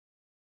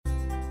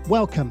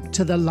Welcome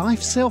to the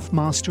Life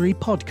Self-Mastery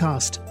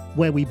podcast,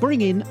 where we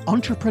bring in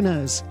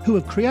entrepreneurs who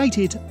have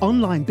created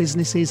online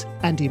businesses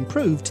and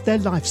improved their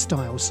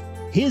lifestyles.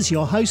 Here's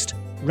your host,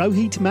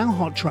 Rohit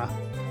Malhotra.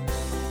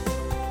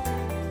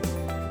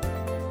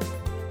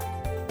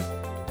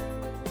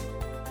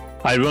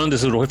 Hi everyone,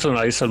 this is Rohit from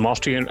Life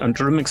Self-Mastery, and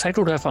I'm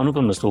excited to have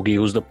Anupam Rastogi,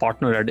 who's the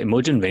partner at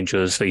Emergent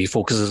Ventures, where he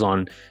focuses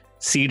on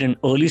seed and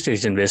early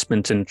stage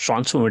investments in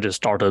transformative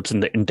startups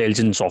in the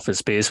intelligence office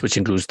space, which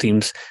includes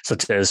themes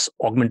such as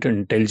augmented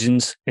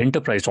intelligence,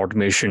 enterprise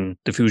automation,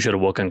 the future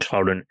of work, and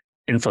cloud and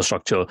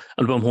infrastructure.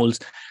 Anupam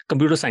holds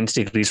computer science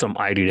degrees from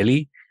IIT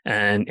Delhi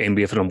and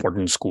MBA from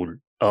Wharton School.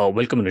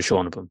 Welcome to the show,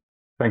 Anupam.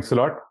 Thanks a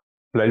lot.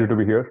 Pleasure to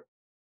be here.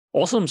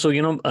 Awesome. So,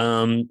 you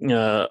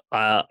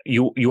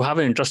have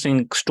an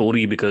interesting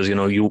story because,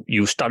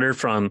 you started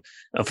from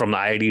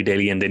IIT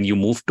Delhi and then you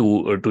moved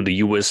to the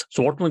US.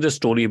 So what was the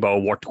story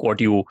about what got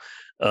you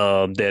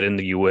there in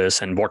the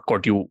US and what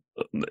got you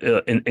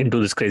into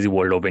this crazy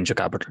world of venture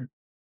capital?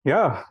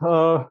 Yeah.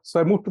 So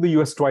I moved to the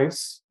US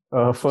twice.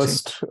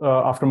 First,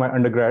 after my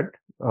undergrad,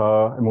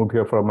 I moved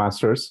here for a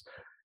master's.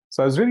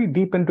 So I was really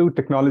deep into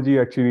technology,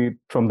 actually,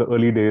 from the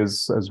early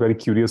days. I was very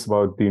curious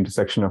about the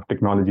intersection of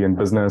technology and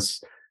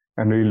business,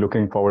 and really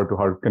looking forward to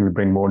how can we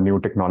bring more new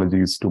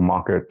technologies to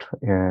market.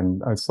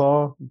 And I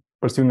saw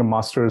pursuing a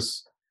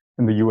master's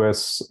in the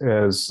US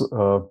as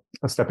a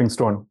stepping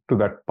stone to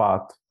that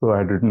path. So I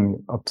had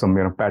written up some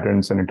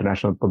patents and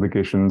international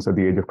publications at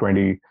the age of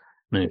 20.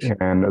 Nice.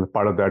 And as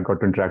part of that, got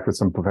to interact with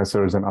some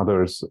professors and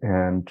others,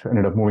 and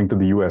ended up moving to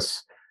the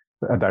US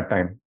at that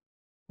time.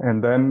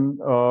 And then,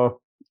 I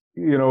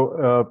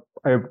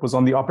was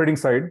on the operating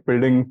side,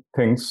 building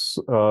things,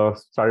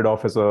 started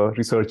off as a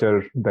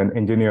researcher, then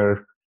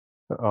engineer,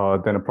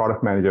 then a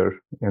product manager,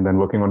 and then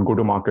working on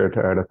go-to-market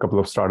at a couple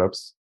of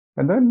startups.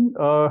 And then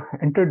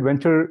entered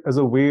venture as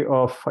a way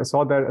of, I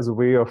saw that as a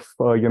way of,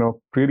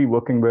 really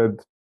working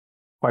with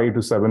 5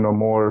 to 7 or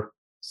more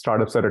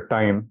startups at a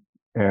time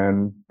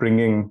and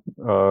bringing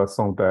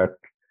some of that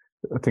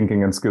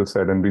thinking and skill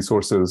set and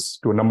resources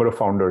to a number of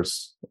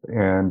founders.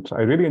 And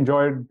I really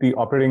enjoyed the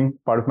operating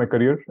part of my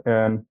career.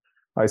 And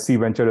I see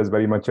venture as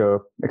very much an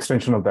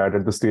extension of that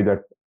at the stage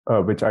at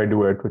which I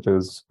do it, which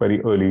is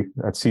very early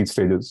at seed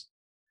stages.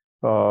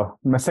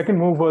 My second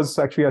move was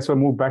actually as I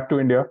moved back to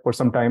India for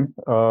some time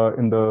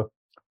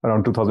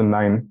around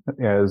 2009,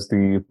 as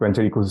the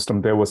venture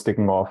ecosystem there was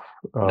taking off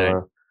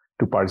to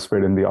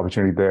participate in the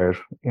opportunity there.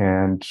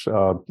 And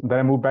then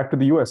I moved back to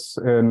the US,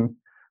 and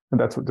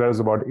that was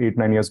about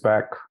 8-9 years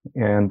back.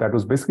 And that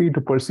was basically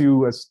to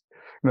pursue, as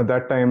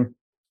that time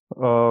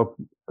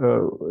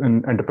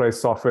in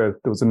enterprise software,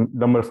 there was a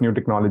number of new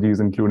technologies,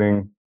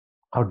 including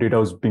how data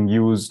was being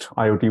used.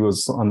 IoT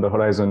was on the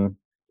horizon.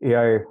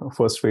 AI,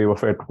 first wave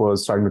of it,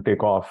 was starting to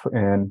take off,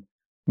 and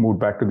moved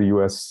back to the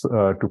US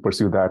to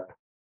pursue that.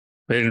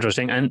 Very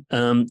interesting. And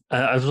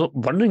I was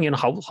wondering,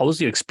 how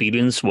was your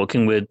experience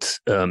working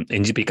with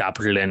NGP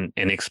Capital and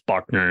NX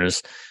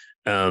Partners?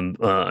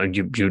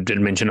 You did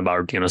mention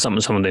about some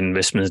of the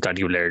investments that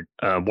you led.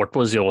 What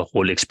was your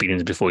whole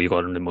experience before you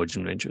got into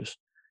Emergent Ventures?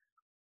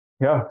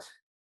 Yeah.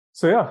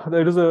 So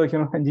there was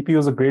NGP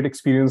was a great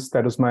experience.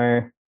 That was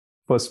my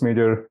first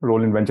major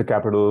role in venture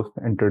capital.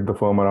 Entered the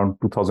firm around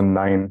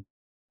 2009,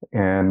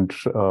 and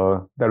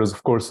that was,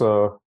 of course,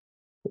 a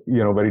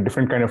very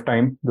different kind of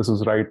time. This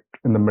was right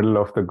in the middle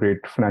of the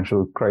great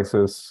financial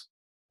crisis,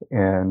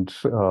 and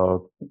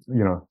so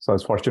I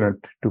was fortunate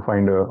to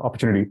find an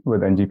opportunity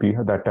with NGP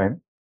at that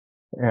time.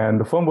 And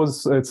the firm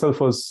was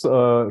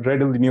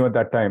relatively new at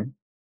that time,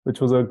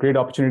 which was a great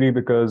opportunity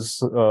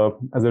because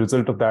as a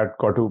result of that,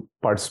 got to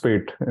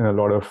participate in a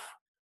lot of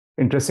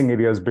interesting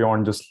areas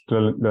beyond just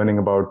learning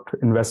about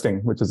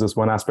investing, which is just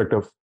one aspect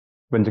of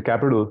venture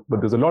capital.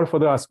 But there's a lot of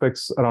other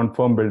aspects around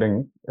firm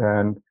building,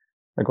 and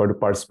I got to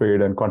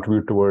participate and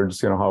contribute towards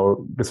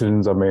how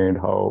decisions are made,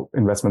 how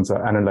investments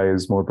are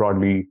analyzed more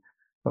broadly,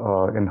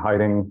 in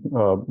hiring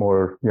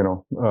more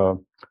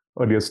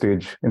earlier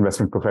stage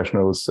investment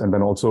professionals, and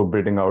then also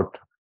building out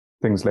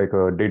things like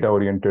a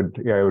data-oriented,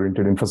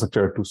 AI-oriented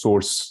infrastructure to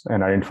source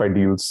and identify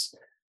deals,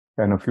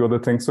 and a few other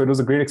things. So it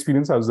was a great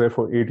experience. I was there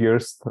for 8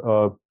 years.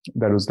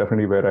 That was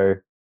definitely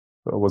where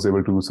I was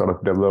able to sort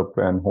of develop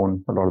and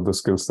hone a lot of the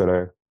skills that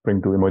I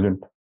bring to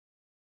Emergent.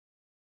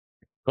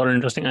 Very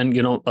interesting. And,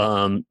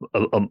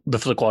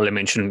 before the call, I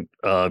mentioned,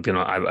 I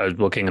was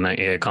working in an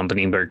AI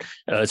company, but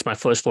it's my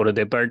first photo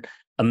there. But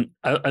I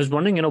was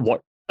wondering,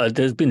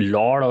 there's been a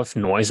lot of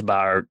noise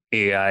about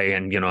AI,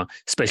 and,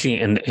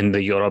 especially in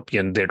the Europe,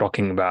 they're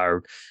talking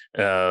about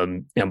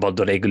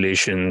the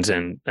regulations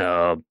and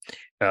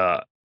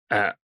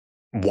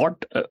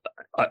what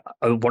I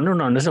want to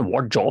understand,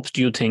 what jobs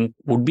do you think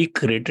would be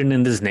created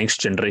in this next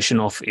generation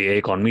of AI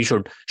economy?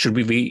 Should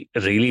we be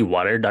really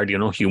worried that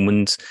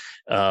humans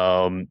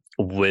will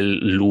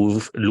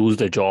lose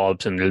their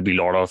jobs and there'll be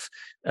a lot of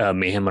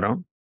mayhem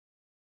around?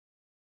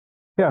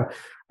 Yeah,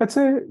 I'd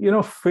say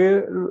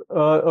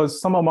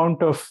some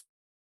amount of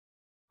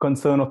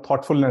concern or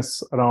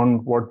thoughtfulness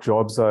around what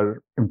jobs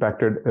are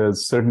impacted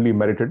is certainly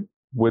merited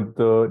with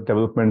the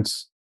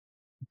developments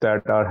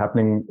that are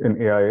happening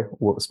in AI,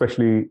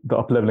 especially the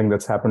up-leveling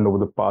that's happened over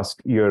the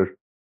past year,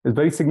 is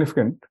very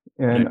significant.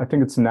 And I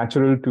think it's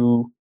natural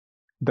to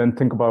then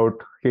think about,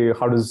 hey,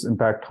 how does this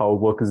impact how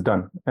work is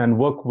done? And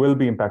work will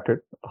be impacted,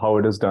 how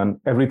it is done.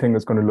 Everything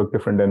is going to look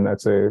different. And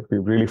let's say if we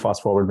really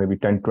fast forward maybe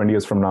 10, 20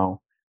 years from now,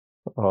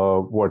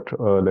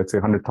 let's say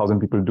 100,000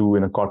 people do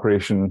in a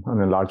corporation,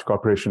 in a large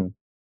corporation,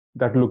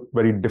 that look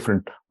very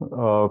different.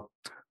 But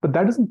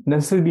that doesn't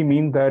necessarily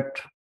mean that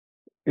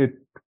it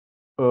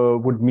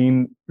would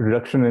mean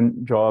reduction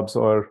in jobs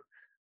or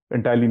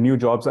entirely new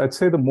jobs. I'd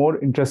say the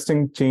more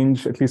interesting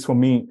change, at least for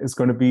me, is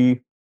going to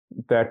be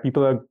that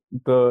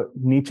the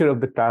nature of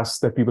the tasks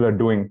that people are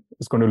doing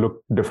is going to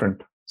look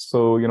different.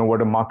 So,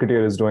 what a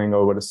marketer is doing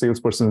or what a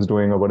salesperson is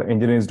doing or what an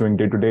engineer is doing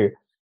day to day.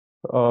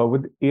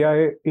 With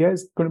AI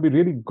is going to be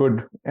really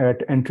good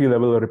at entry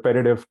level or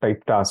repetitive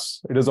type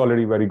tasks. It is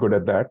already very good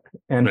at that.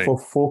 And for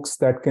folks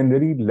that can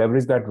really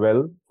leverage that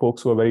well,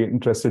 folks who are very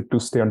interested to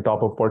stay on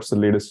top of what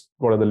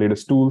are the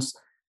latest tools,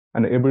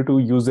 and able to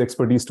use the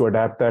expertise to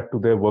adapt that to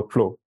their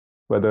workflow,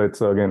 whether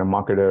it's again a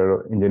marketer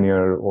or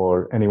engineer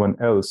or anyone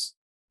else,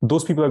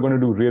 those people are going to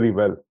do really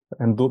well.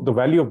 And the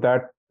value of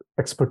that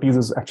expertise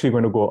is actually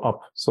going to go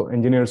up. So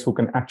engineers who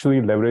can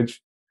actually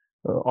leverage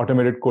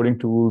automated coding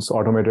tools,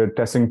 automated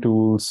testing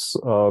tools,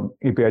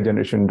 API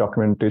generation,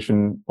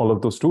 documentation, all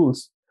of those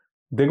tools,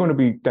 they're going to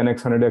be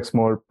 10x, 100x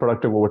more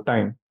productive over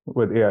time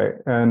with AI.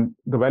 And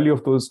the value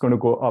of those is going to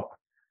go up.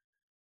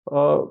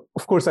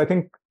 Of course, I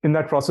think in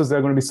that process, there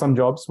are going to be some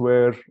jobs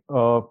where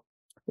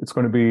it's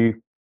going to be,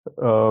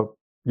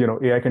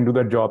 AI can do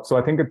that job. So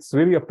I think it's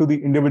really up to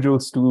the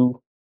individuals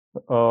to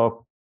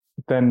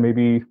then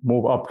maybe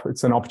move up.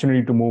 It's an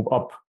opportunity to move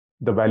up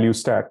the value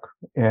stack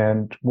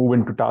and move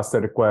into tasks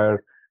that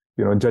require,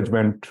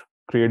 judgment,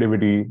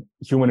 creativity,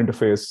 human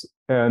interface.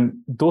 And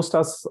those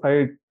tasks,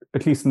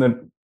 at least in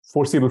the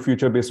foreseeable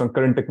future, based on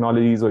current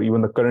technologies or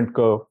even the current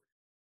curve,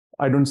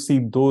 I don't see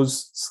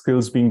those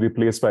skills being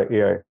replaced by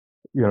AI.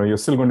 You're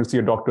still going to see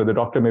a doctor. The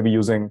doctor may be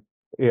using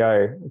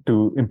AI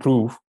to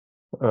improve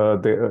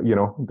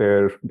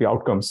the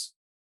outcomes,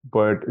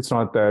 but it's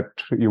not that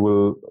you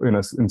will,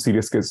 in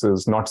serious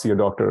cases, not see a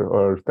doctor,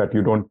 or that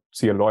you don't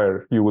see a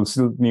lawyer. You will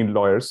still need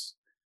lawyers,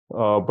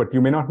 but you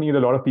may not need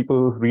a lot of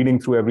people reading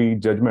through every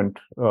judgment.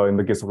 In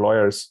the case of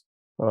lawyers,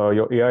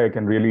 your AI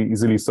can really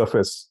easily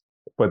surface,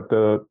 but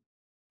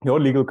your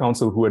legal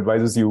counsel who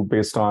advises you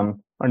based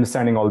on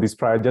understanding all these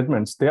prior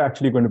judgments, they're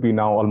actually going to be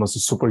now almost a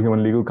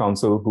superhuman legal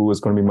counsel who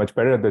is going to be much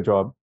better at their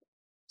job.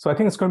 So I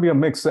think it's going to be a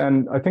mix.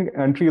 And I think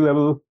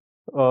entry-level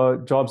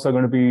jobs are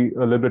going to be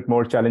a little bit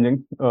more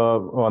challenging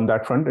on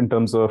that front in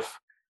terms of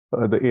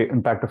the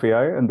impact of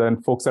AI. And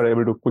then folks that are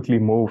able to quickly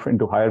move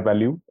into higher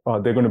value,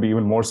 they're going to be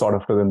even more sought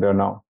after than they are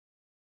now.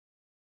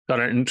 Got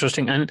it.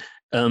 Interesting. And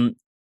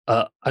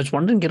I was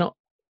wondering,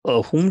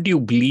 whom do you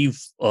believe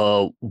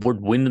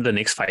would win in the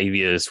next 5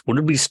 years? Would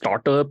it be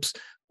startups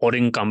or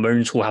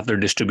incumbents who have their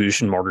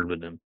distribution model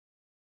with them?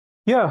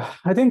 Yeah,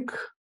 I think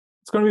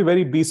it's going to be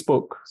very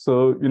bespoke.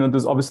 So,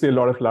 there's obviously a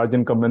lot of large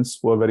incumbents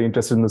who are very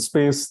interested in the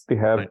space. They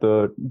have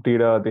the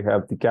data, they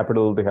have the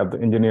capital, they have the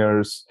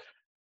engineers,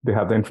 they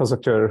have the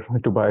infrastructure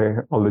to buy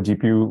all the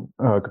GPU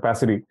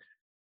capacity.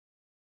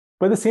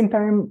 But at the same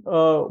time,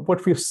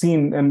 what we've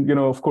seen, and,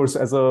 of course,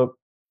 as a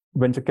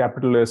venture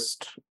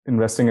capitalist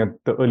investing at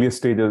the earliest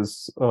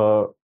stages,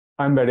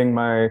 I'm betting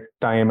my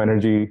time,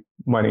 energy,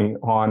 money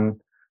on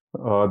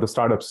the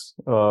startups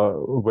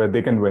where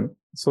they can win.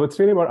 So it's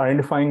really about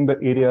identifying the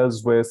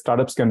areas where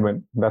startups can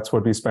win. That's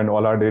what we spend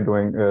all our day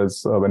doing,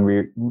 is when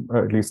we,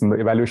 at least in the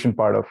evaluation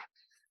part of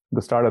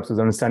the startups, is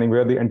understanding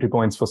where are the entry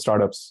points for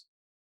startups.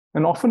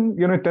 And often,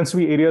 it tends to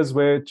be areas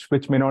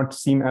which may not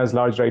seem as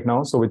large right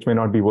now, so which may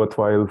not be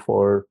worthwhile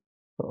for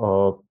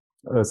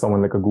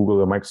someone like a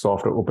Google or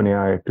Microsoft or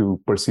OpenAI to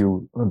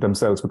pursue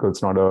themselves, because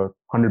it's not a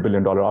 $100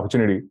 billion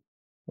opportunity.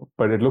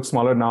 But it looks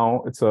smaller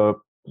now. It's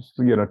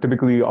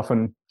typically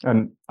often,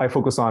 and I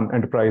focus on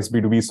enterprise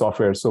B2B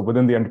software. So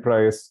within the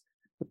enterprise,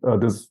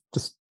 there's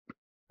just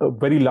a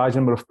very large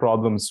number of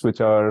problems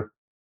which are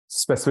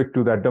specific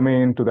to that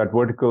domain, to that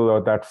vertical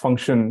or that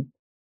function,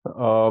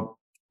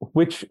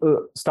 which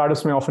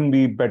startups may often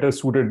be better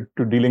suited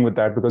to dealing with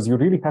that, because you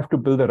really have to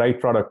build the right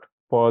product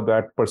for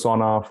that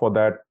persona, for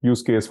that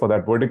use case, for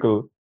that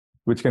vertical,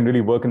 which can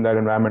really work in that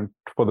environment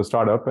for the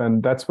startup.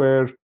 And that's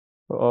where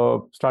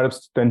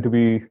startups tend to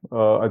be,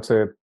 I'd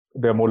say,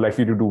 they're more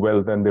likely to do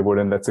well than they would.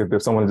 And let's say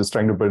if someone is just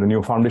trying to build a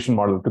new foundation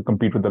model to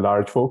compete with the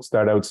large folks,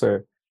 that I would say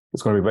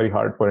it's going to be very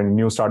hard for any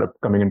new startup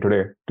coming in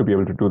today to be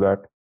able to do that.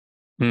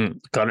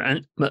 Got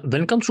it. And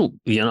when it comes to,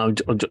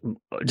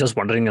 just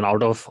wondering, and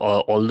out of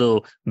all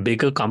the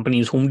bigger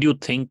companies, whom do you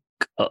think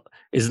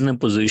is in a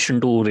position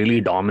to really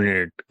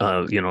dominate?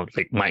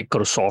 Like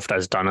Microsoft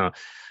has done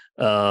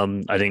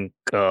I think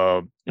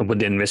with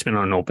the investment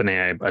on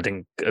OpenAI, I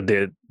think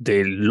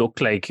they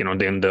look like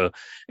they're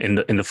in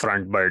the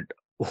front. But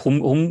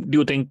whom do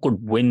you think could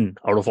win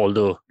out of all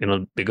the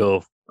bigger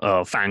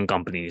FANG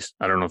companies?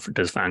 I don't know if it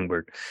is FANG,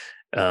 but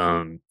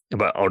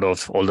out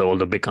of all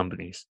the big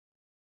companies.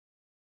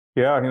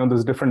 Yeah,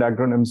 there's different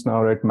acronyms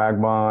now, right?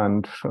 Magma,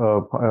 and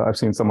I've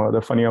seen some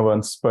other funnier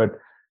ones. But,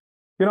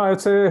 I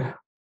would say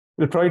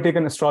it'll probably take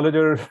an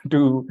astrologer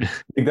to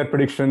make that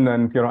prediction.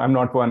 And, I'm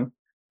not one.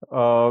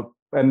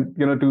 And,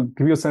 to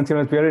give you a sense,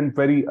 I think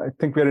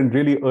we're in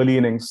really early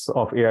innings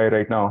of AI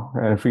right now.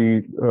 And if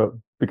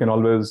we can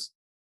always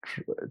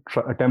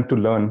attempt to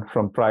learn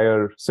from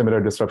prior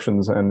similar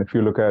disruptions. And if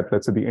you look at,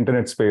 let's say, the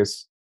internet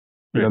space,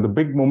 the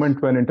big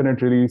moment when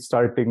internet really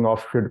started taking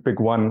off, if you had to pick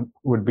one,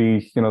 would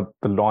be, the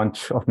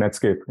launch of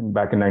Netscape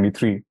back in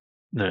 93.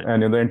 Right.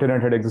 And the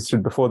internet had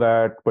existed before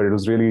that, but it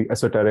was really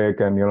esoteric,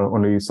 and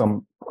only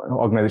some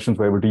organizations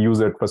were able to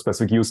use it for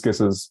specific use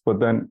cases. But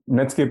then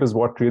Netscape is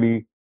what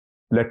really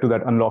led to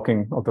that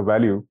unlocking of the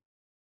value.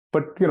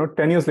 But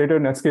 10 years later,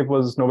 Netscape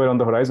was nowhere on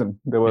the horizon.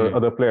 There were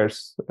other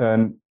players,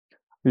 and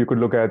you could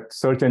look at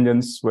search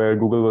engines where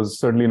Google was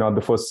certainly not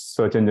the first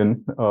search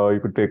engine. You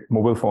could take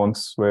mobile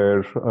phones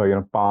where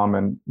Palm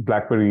and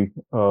BlackBerry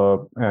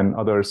and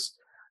others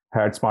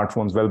had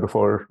smartphones well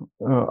before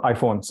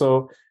iPhone.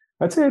 So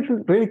I'd say it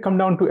really come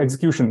down to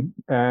execution,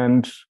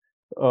 and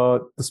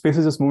the space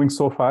is just moving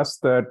so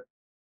fast that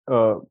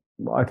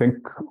I think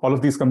all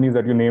of these companies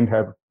that you named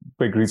have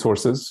big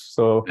resources.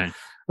 So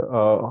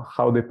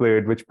how they play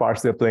it, which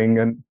parts they're playing,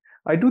 and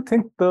I do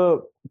think the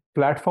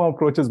platform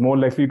approach is more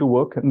likely to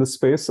work in this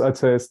space. I'd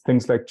say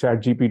things like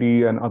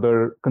ChatGPT and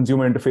other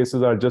consumer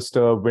interfaces are just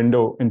a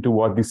window into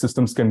what these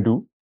systems can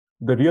do.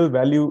 The real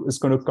value is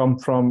going to come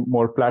from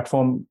more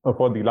platform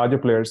for the larger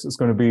players. It's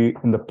going to be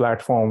in the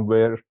platform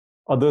where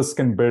others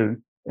can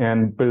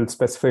build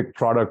specific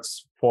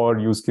products for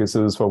use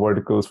cases, for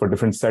verticals, for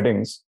different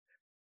settings.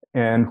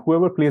 And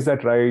whoever plays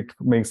that right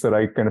makes the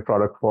right kind of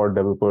product for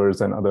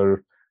developers and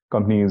other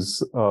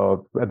companies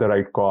at the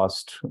right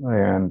cost,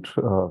 and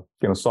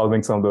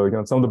solving some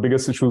of the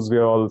biggest issues we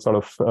are all sort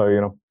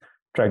of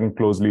tracking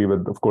closely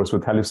with, of course,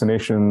 with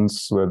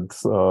hallucinations, with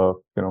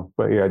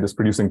AI just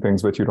producing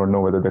things which you don't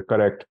know whether they're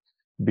correct,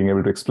 being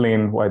able to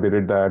explain why they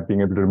did that,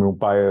 being able to remove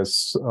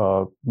bias,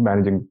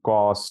 managing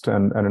cost,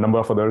 and a number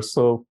of others.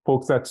 So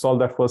folks that solve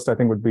that first, I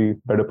think, would be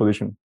better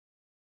positioned.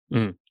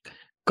 And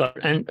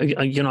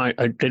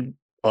I did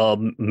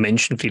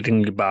mention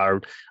feeling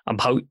about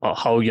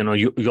how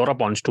Europe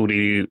wants to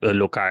really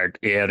look at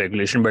AI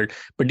regulation, but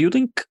do you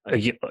think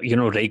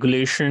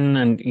regulation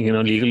and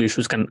legal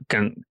issues can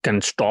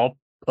stop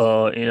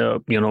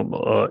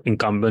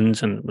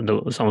incumbents and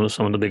some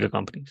of the bigger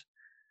companies?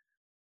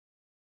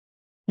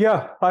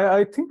 Yeah,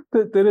 I think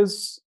that there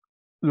is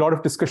a lot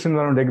of discussion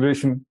around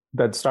regulation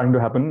that's starting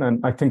to happen,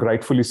 and I think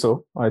rightfully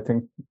so. I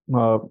think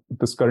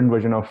this current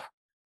version of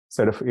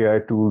set of AI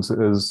tools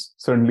is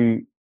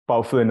certainly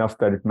powerful enough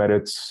that it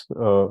merits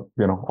all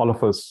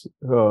of us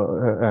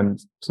and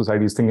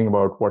society is thinking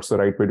about what's the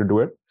right way to do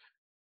it.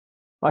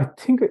 I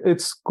think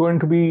it's going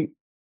to be,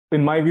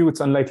 in my view, it's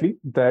unlikely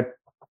that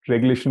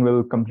regulation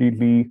will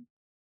completely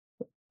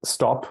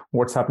stop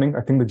what's happening.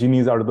 I think the genie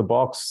is out of the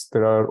box.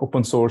 There are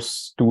open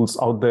source tools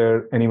out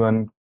there.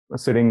 Anyone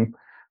sitting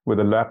with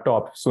a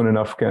laptop soon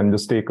enough can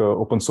just take an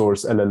open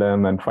source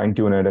LLM and fine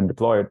tune it and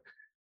deploy it.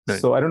 Right.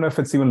 So I don't know if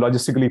it's even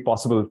logistically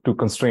possible to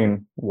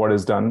constrain what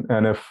is done.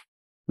 And if,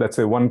 let's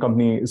say, one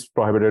company is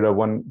prohibited or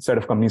one set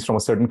of companies from a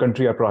certain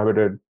country are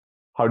prohibited,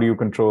 how do you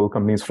control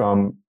companies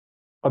from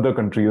other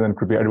countries, and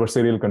could be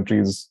adversarial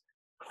countries,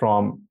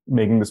 from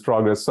making this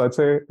progress? So I'd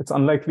say it's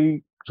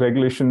unlikely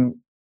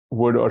regulation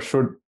would or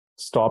should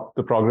stop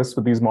the progress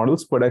with these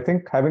models. But I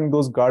think having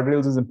those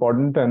guardrails is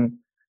important, and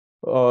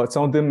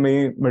some of them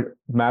may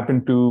map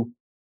into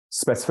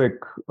specific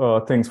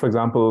things. For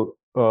example,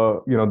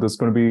 there's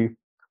going to be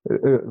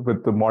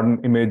with the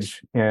modern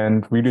image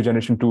and video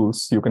generation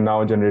tools, you can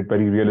now generate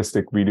very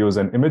realistic videos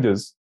and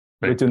images,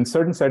 which in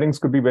certain settings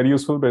could be very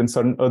useful, but in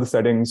certain other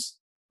settings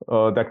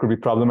that could be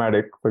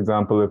problematic. For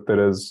example, if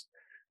there is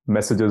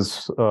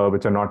messages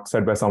which are not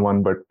said by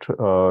someone, but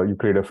you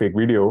create a fake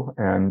video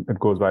and it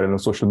goes viral on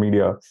social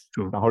media.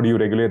 Now, how do you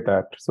regulate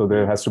that? So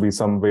there has to be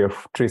some way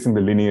of tracing the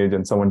lineage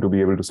and someone to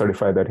be able to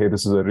certify that, hey,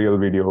 this is a real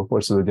video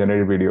versus a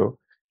generated video.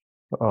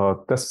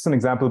 That's just an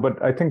example, but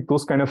I think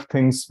those kind of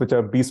things which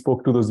are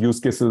bespoke to those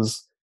use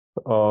cases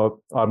are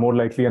more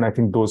likely, and I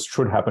think those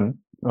should happen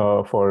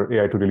for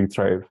AI to really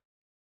thrive.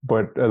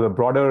 But as a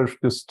broader,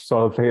 just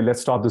sort of, hey,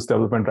 let's stop this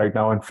development right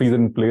now and freeze it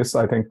in place,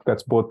 I think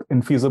that's both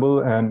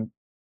infeasible and,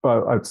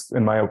 it's,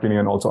 in my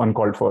opinion, also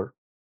uncalled for.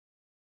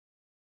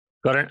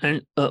 Got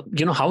it.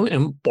 And how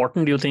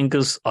important do you think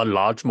is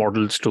large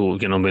models to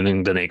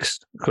within the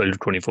next 12 to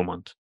 24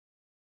 months?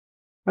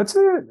 I'd say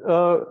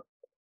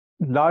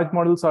large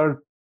models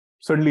are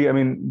certainly,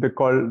 they're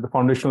called the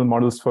foundational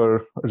models for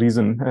a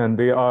reason, and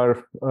they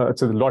are,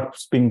 it's a lot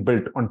being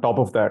built on top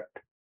of that.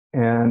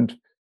 And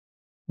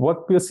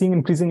what we are seeing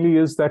increasingly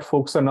is that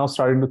folks are now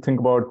starting to think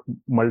about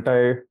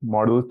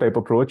multi-model type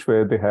approach,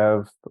 where they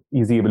have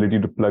easy ability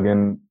to plug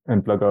in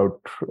and plug out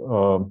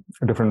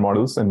different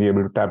models and be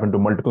able to tap into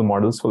multiple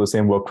models for the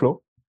same workflow.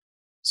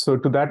 So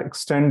to that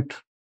extent,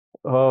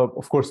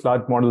 of course,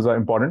 large models are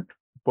important,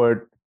 but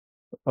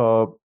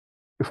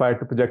if I had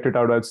to project it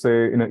out, I'd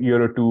say in a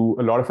year or two,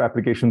 a lot of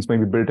applications may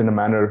be built in a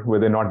manner where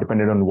they're not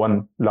dependent on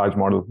one large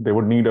model. They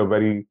would need a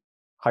very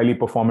highly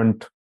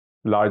performant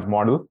large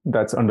model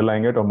that's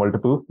underlying it or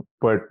multiple,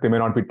 but they may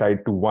not be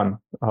tied to one.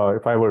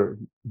 If I were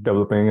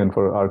developing, and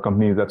for our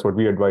companies, that's what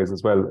we advise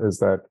as well, is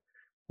that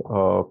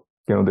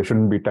they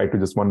shouldn't be tied to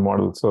just one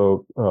model.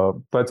 So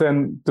I'd say,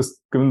 and just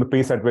given the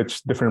pace at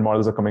which different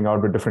models are coming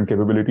out with different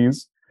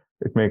capabilities,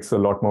 it makes a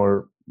lot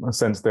more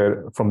sense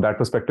there from that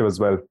perspective as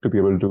well, to be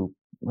able to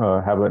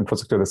have an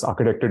infrastructure that's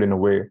architected in a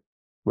way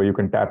where you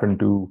can tap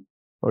into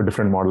a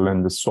different model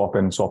and just swap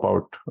in, swap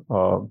out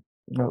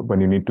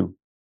when you need to.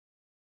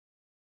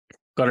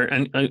 Got it.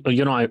 And I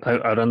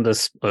run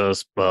this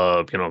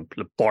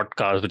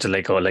podcast, which is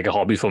like a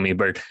hobby for me.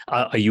 But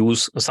I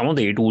use some of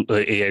the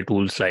AI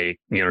tools like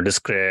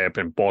Descript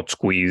and Pod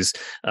Squeeze,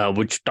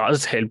 which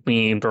does help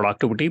me in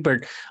productivity.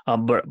 But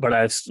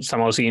I've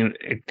somehow seen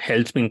it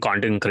helps me in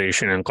content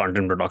creation and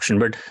content production.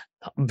 But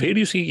where do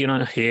you see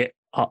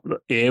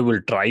AI will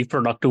drive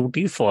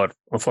productivity for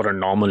a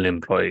normal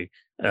employee?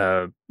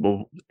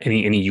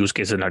 Any use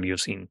cases that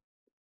you've seen?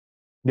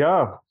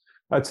 Yeah,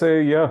 I'd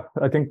say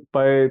I think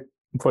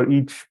for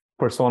each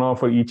persona,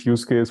 for each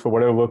use case, for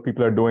whatever work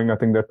people are doing, I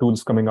think there are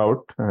tools coming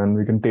out, and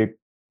we can take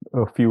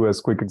a few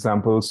as quick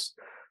examples.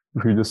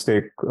 If you just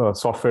take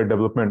software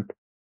development,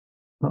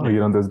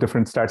 there's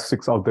different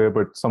statistics out there,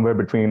 but somewhere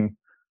between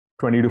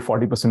 20 to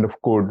 40% of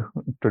code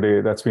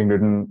today that's being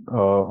written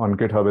on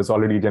GitHub is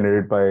already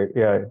generated by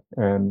AI.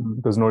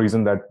 And there's no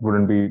reason that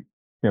wouldn't be,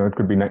 it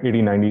could be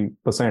 80,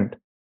 90%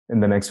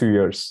 in the next few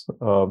years.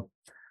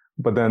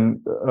 But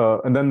then,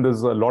 and then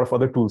there's a lot of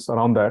other tools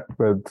around that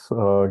with,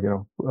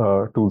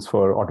 tools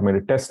for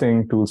automated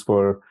testing, tools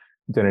for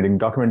generating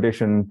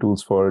documentation,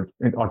 tools for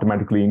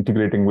automatically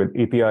integrating with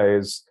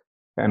APIs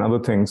and other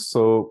things.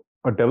 So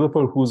a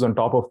developer who's on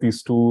top of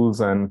these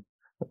tools and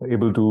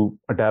able to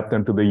adapt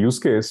them to the use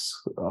case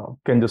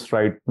can just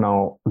write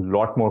now a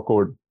lot more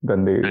code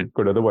than they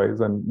could otherwise,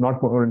 and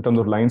not more in terms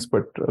of lines,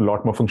 but a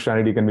lot more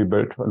functionality can be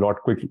built a lot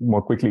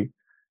more quickly.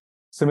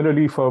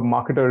 Similarly, for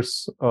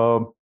marketers,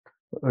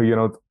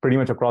 pretty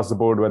much across the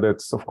board, whether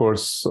it's, of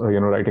course,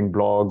 writing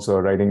blogs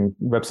or writing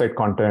website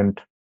content,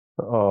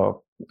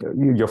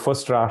 your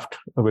first draft,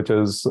 which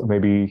is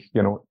maybe,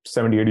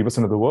 70,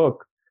 80% of the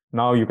work,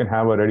 now you can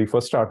have a ready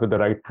first draft with the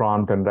right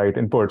prompt and right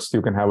inputs.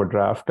 You can have a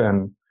draft,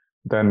 and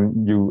then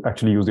you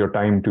actually use your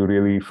time to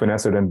really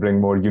finesse it and bring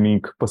more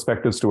unique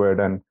perspectives to it,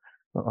 and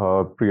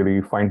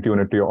really fine tune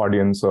it to your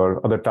audience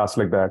or other tasks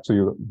like that. So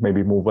you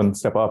maybe move one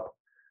step up.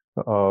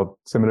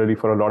 Similarly,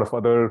 for a lot of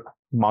other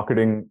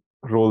marketing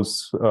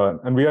roles,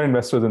 and we are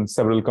investors in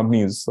several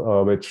companies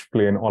which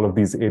play in all of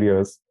these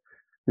areas.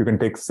 You can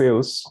take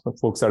sales.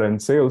 Folks that are in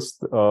sales,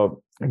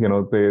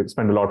 they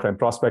spend a lot of time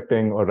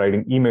prospecting or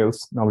writing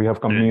emails. Now we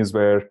have companies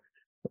where,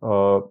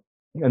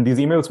 and these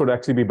emails would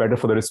actually be better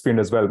for the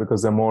recipient as well,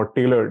 because they're more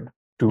tailored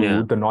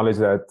to the knowledge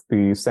that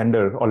the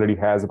sender already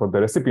has about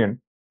the recipient.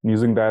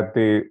 Using that,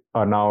 they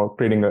are now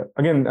creating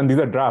and these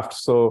are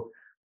drafts. So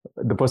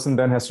the person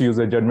then has to use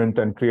their judgment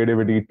and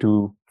creativity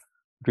to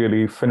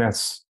really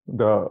finesse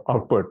the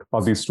output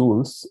of these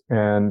tools.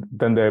 And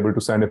then they're able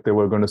to send, if they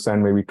were going to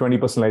send maybe 20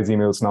 personalized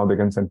emails, now they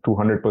can send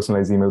 200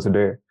 personalized emails a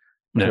day.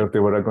 So if they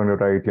were going to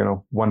write,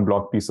 one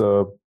blog piece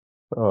a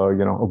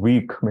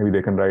week, maybe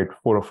they can write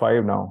 4 or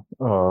 5 now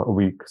a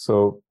week.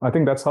 So I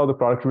think that's how the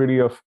productivity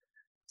of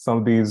some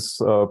of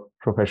these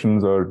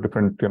professions or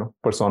different,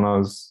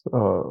 personas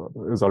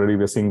is already,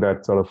 we're seeing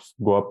that sort of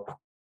go up.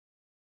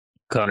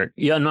 Got it.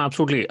 Yeah, no,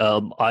 absolutely.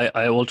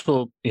 I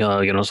also,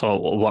 saw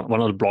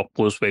one of the blog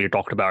posts where you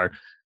talked about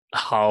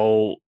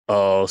how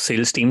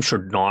sales teams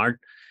should not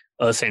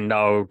send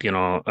out,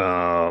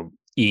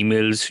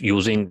 emails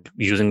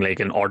using like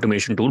an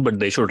automation tool, but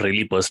they should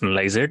really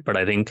personalize it. But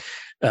I think,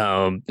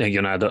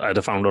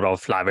 the founder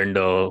of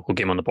Lavender who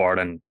came on the pod,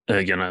 and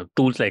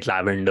tools like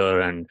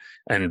Lavender and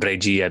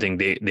Reggie, I think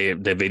they're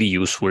very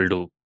useful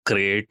to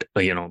create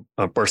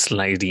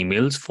personalized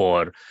emails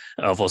for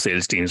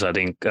sales teams. I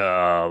think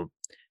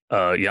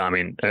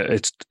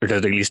it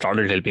has really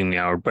started helping me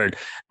out. But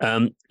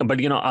I'm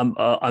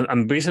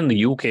based in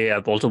the UK.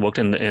 I've also worked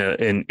in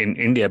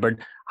India. But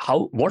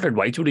what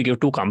advice would you give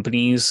to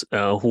companies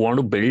who want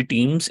to build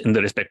teams in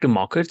the respective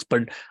markets,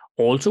 but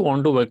also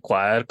want to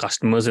acquire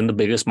customers in the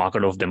biggest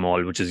market of them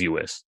all, which is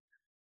US?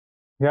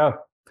 Yeah,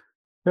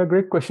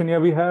 great question. Yeah,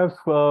 we have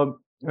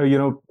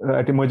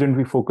at Emergent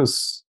we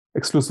focus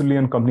exclusively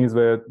on companies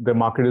where the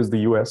market is the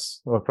US,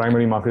 or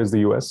primary market is the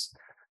US.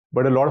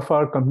 But a lot of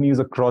our companies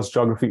across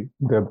geography,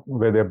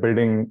 where they're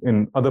building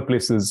in other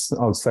places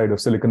outside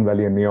of Silicon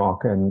Valley and New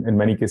York, and in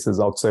many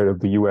cases outside of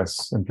the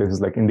US, in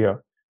places like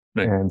India,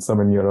 and some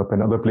in Europe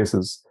and other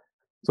places.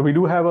 So we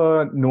do have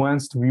a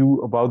nuanced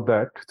view about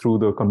that through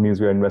the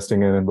companies we are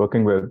investing in and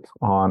working with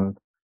on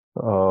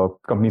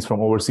companies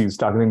from overseas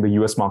targeting the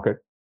US market.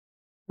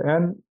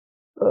 And,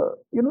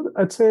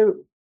 I'd say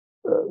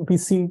we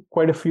see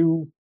quite a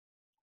few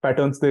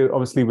patterns. They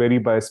obviously vary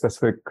by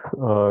specific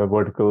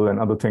vertical and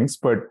other things.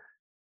 But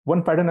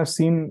one pattern I've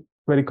seen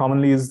very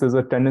commonly is there's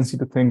a tendency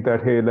to think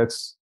that, hey,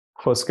 let's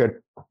first get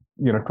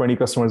 20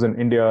 customers in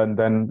India, and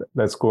then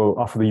let's go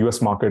after the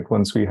US market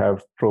once we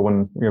have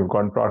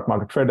gotten product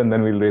market fit, and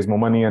then we'll raise more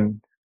money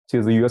and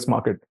chase the US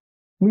market.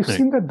 We've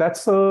seen that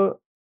that's a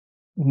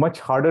much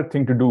harder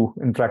thing to do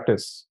in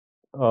practice.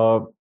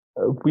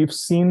 We've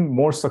seen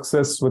more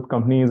success with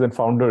companies and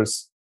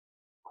founders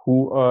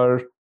who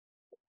are,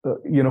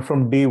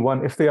 from day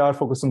one, if they are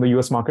focused on the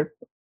US market,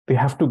 they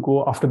have to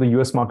go after the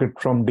US market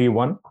from day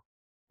one.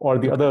 Or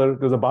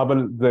there's a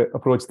barbell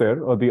approach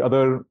there, or the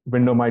other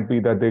window might be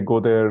that they go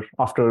there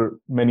after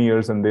many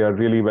years and they are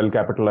really well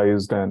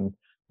capitalized and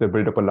they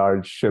built up a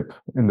large ship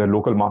in their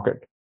local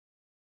market.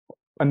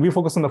 And we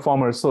focus on the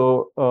former.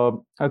 So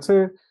I'd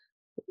say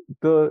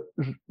the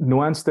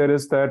nuance there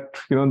is that,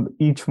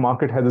 each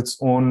market has its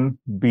own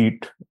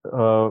beat.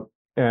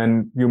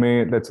 And you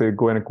may, let's say,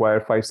 go and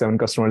acquire 5-7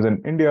 customers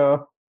in India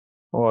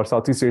or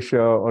Southeast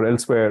Asia or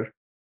elsewhere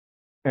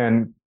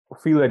and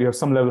feel that you have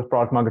some level of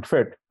product market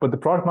fit, but the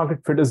product market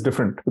fit is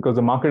different because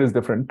the market is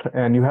different,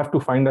 and you have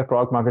to find that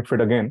product market fit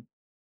again,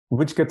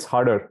 which gets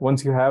harder.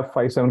 Once you have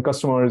 5-7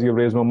 customers, you've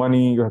raised more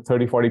money, you have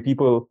 30-40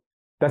 people,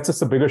 that's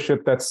just a bigger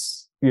ship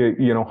that's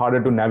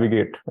harder to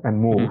navigate and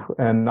move.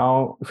 Mm-hmm. And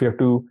now if you have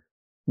to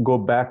go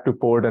back to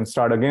port and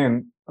start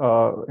again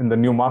in the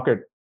new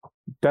market,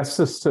 that's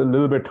just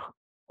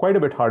quite a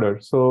bit harder.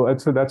 So I'd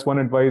say that's one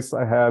advice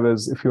I have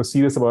is, if you're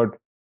serious about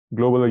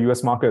global or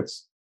US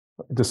markets,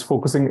 just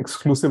focusing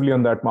exclusively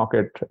on that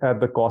market at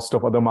the cost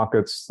of other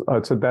markets.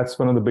 So that's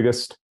one of the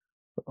biggest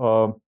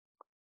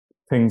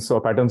things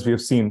or patterns we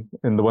have seen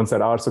in the ones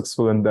that are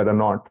successful and that are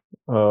not,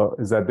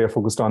 is that they're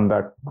focused on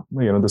that,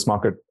 this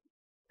market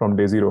from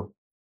day zero.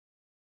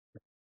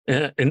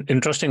 Yeah,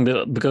 interesting,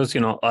 because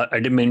I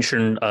did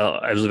mention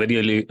I was a very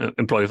early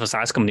employee of a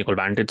SaaS company called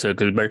Vantage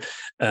Circle, but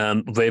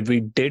where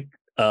we did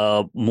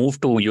move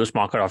to US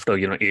market after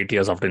 8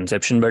 years after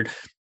inception, but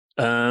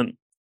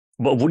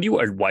would you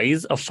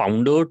advise a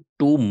founder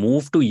to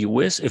move to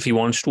US if he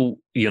wants to,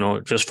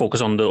 just focus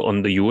on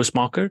the US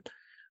market?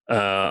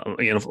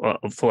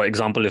 For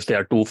example, if there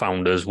are 2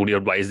 founders, would you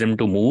advise them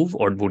to move,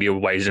 or would you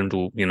advise them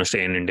to,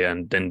 stay in India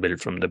and then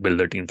build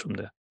their team from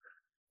there?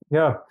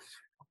 Yeah,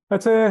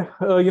 I'd say,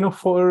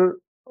 for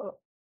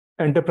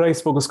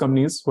enterprise-focused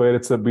companies where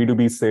it's a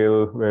B2B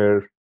sale,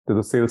 where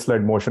there's a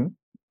sales-led motion,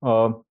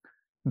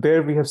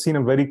 there we have seen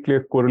a very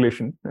clear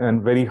correlation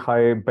and very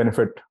high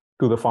benefit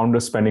to the founder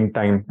spending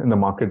time in the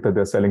market that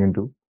they're selling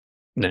into.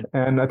 Yeah.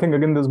 And I think,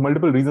 again, there's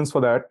multiple reasons for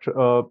that.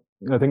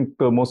 I think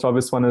the most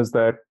obvious one is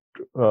that,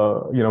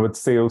 with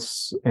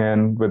sales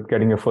and with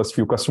getting your first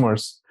few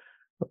customers,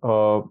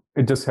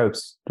 it just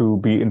helps to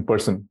be in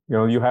person.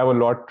 You have a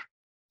lot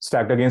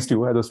stacked against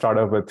you as a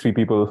startup with 3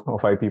 people or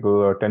 5 people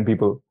or 10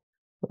 people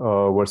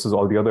versus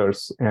all the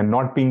others. And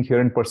not being here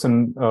in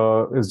person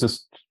is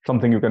just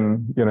something you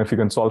can, if you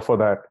can solve for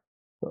that,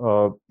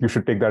 you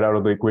should take that out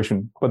of the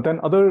equation. But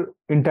then other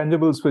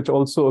intangibles which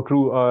also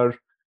accrue are,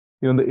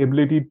 the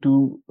ability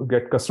to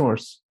get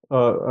customers,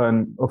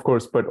 and of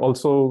course, but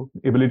also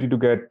ability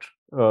to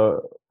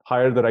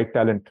hire the right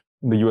talent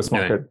in the US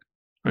market.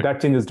 Right.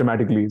 That changes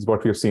dramatically, is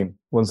what we have seen.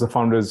 Once the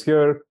founder is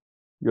here,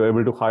 you're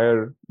able to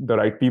hire the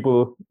right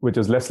people, which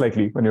is less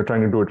likely when you're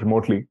trying to do it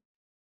remotely.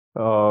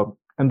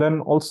 And then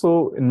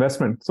also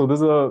investment. So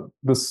there's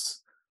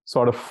this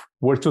sort of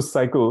virtuous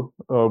cycle,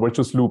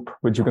 virtuous loop,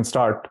 which you can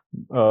start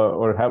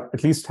or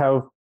at least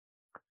have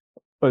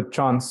a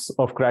chance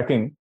of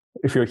cracking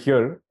if you're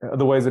here.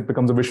 Otherwise, it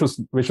becomes a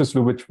vicious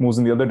loop, which moves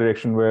in the other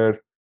direction.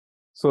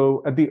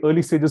 So at the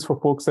early stages for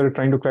folks that are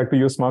trying to crack the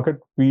US market,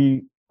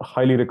 we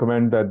highly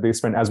recommend that they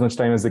spend as much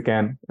time as they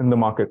can in the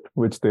market,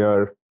 which they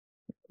are,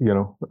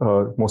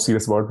 more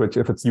serious about, which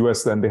if it's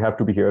US, then they have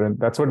to be here. And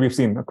that's what we've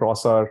seen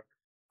across our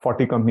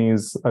 40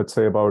 companies. I'd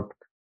say about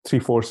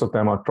 3/4 of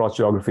them are cross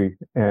geography.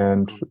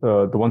 And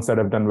the ones that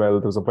have done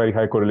well, there's a very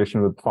high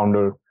correlation with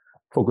founder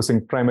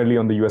focusing primarily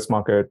on the US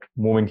market,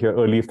 moving here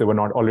early if they were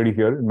not already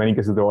here. In many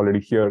cases, they're already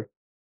here.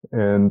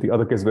 And the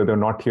other case where they're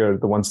not here,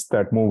 the ones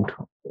that moved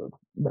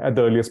at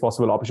the earliest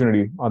possible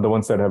opportunity are the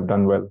ones that have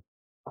done well.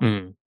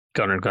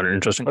 Got it.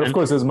 Interesting. But of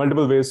course, there's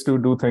multiple ways to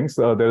do things.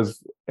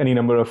 There's any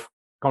number of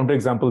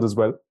counterexamples as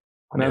well.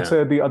 And I'd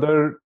say the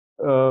other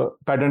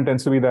pattern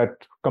tends to be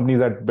that companies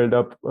that build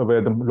up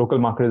where the local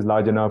market is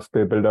large enough,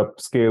 they build up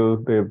scale,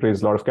 they've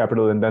raised a lot of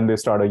capital, and then they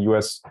start a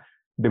US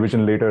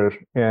division later.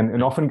 And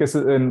in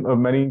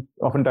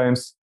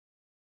oftentimes,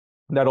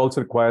 that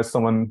also requires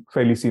someone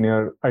fairly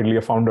senior, ideally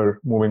a founder,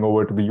 moving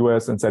over to the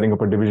US and setting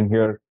up a division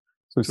here.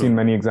 So we've seen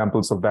many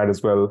examples of that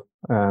as well.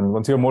 And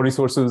once you have more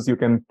resources, you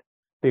can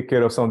take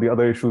care of some of the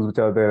other issues which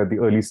are there at the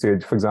early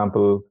stage. For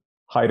example,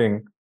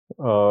 hiring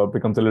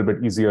becomes a little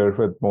bit easier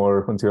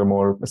once you're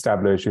more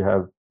established, you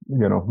have,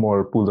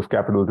 more pools of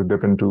capital to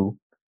dip into.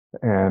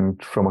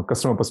 And from a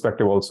customer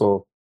perspective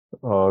also,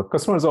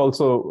 customers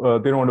also,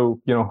 they don't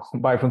want to,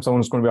 buy from someone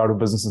who's going to be out of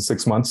business in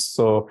 6 months.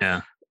 So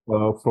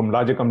from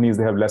larger companies,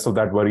 they have less of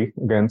that worry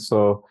again.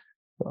 So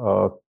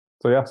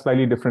So yeah,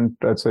 slightly different,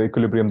 I'd say,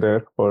 equilibrium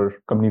there for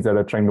companies that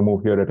are trying to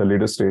move here at a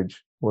later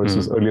stage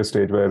versus earlier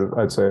stage, where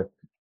I'd say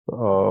I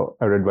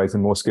would advise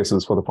in most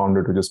cases for the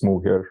founder to just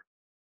move here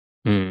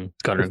if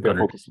they're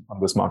focused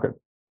on this market.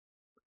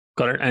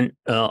 Correct. And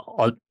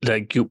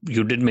like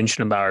you did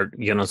mention about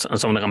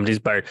some of the companies,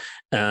 but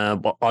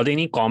are there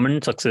any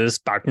common success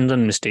patterns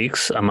and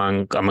mistakes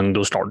among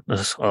those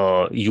startups,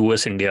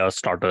 US India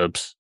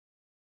startups?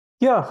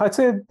 Yeah, I'd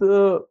say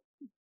the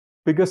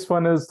biggest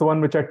one is the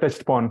one which I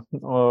touched upon,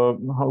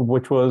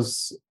 which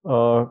was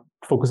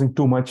focusing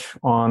too much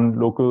on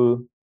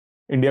local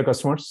India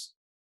customers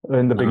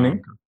in the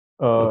beginning.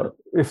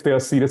 If they are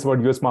serious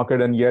about US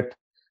market, and yet,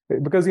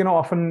 because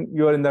often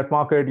you're in that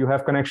market, you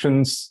have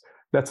connections.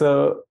 That's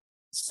a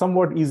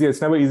somewhat easier.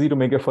 It's never easy to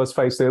make your first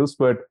 5 sales,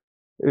 but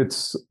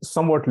it's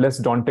somewhat less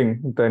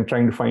daunting than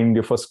trying to find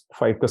your first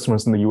 5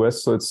 customers in the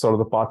US. So it's sort of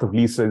the path of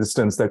least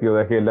resistance that you're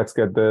like, hey, let's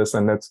get this,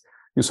 and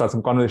you start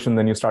some conversation,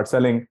 then you start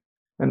selling.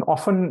 And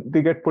often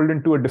they get pulled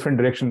into a different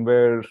direction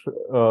where,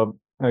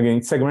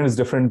 again, segment is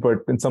different, but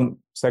in some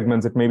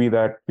segments, it may be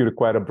that you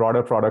require a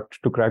broader product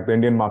to crack the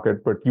Indian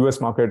market, but US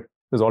market,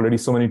 there's already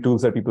so many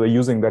tools that people are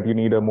using that you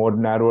need a more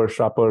narrower,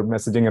 sharper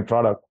messaging and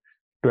product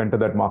to enter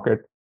that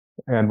market.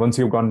 And once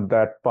you've gone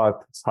that path,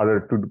 it's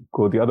harder to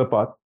go the other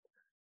path.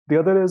 The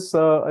other is,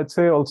 I'd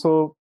say,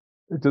 also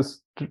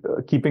just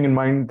keeping in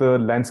mind the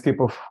landscape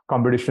of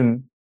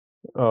competition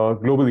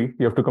globally.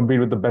 You have to compete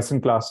with the best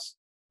in class,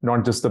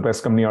 not just the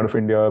best company out of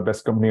India,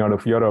 best company out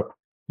of Europe.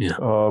 Yeah.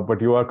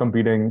 But you are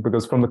competing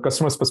because from the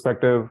customer's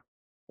perspective,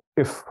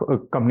 if a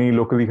company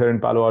locally here in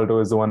Palo Alto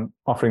is the one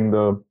offering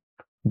the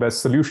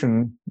best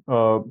solution,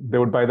 they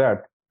would buy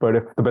that. But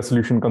if the best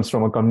solution comes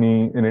from a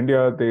company in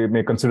India, they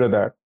may consider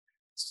that.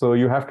 So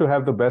you have to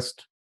have the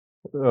best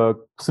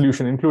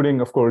solution, including,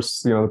 of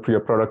course, your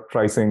product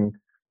pricing,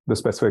 the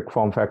specific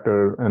form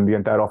factor, and the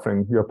entire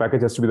offering. Your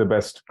package has to be the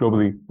best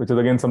globally, which is,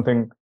 again,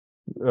 something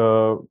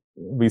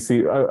we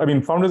see. I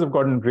mean, founders have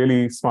gotten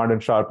really smart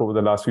and sharp over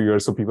the last few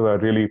years, so people are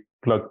really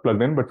plugged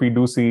in. But we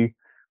do see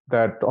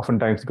that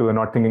oftentimes people are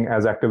not thinking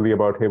as actively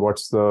about, hey,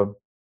 what's the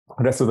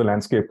rest of the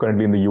landscape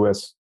currently in the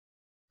US?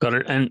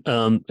 Correct. And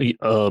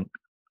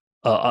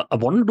I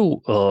wanted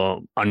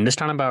to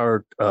understand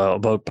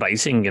about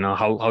pricing.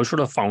 How should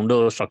a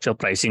founder structure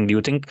pricing? Do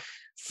you think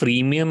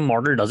freemium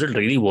model, does it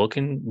really work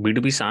in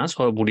B2B SaaS,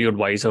 or would you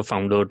advise a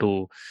founder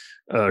to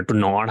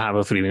not have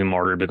a freemium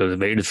model because it's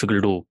very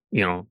difficult to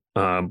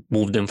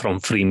move them from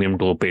freemium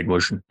to a paid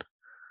version?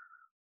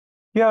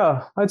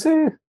 Yeah, I'd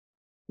say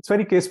it's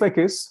very case by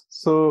case.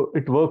 So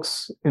it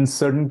works in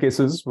certain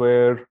cases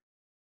where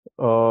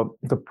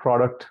the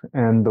product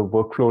and the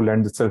workflow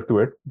lends itself to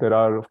it. There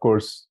are, of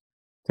course,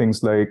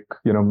 things like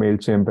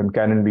MailChimp and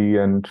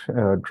Calendly and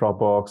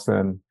Dropbox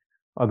and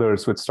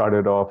others which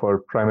started off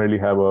or primarily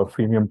have a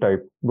freemium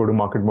type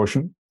go-to-market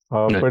motion.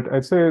 But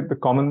I'd say the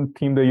common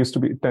theme there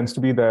tends to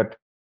be that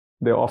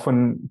they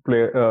often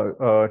play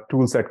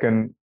tools that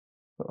can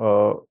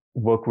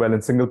work well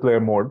in single player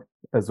mode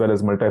as well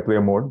as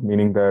multiplayer mode,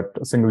 meaning that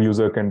a single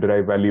user can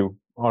derive value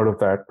out of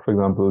that. For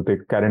example,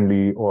 take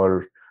Calendly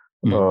or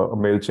a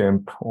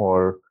MailChimp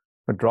or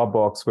a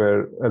Dropbox,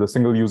 where as a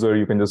single user,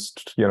 you can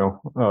just,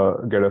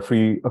 get a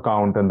free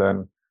account and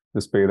then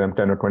just pay them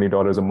 $10 or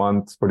 $20 a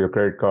month, put your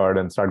credit card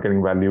and start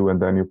getting value. And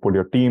then you put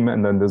your team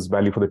and then there's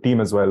value for the team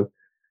as well.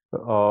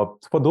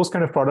 For those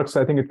kind of products,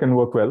 I think it can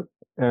work well.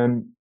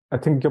 And I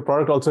think your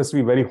product also has to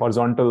be very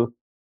horizontal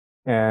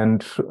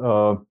and,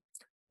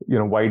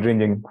 wide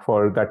ranging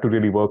for that to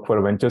really work for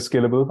a venture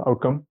scalable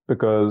outcome,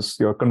 because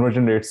your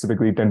conversion rates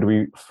typically tend to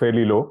be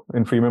fairly low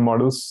in freemium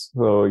models.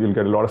 So you'll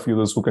get a lot of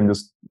users who can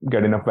just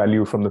get enough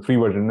value from the free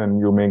version, and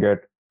you may get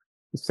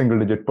single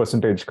digit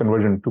percentage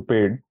conversion to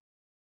paid.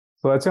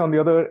 So I'd say on the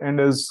other end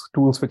is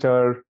tools which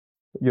are,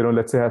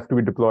 let's say have to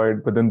be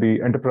deployed within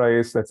the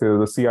enterprise. Let's say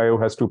the CIO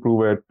has to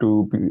approve it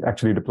to be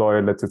actually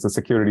deployed. Let's say it's a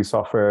security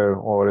software,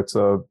 or it's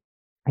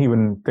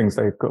even things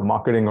like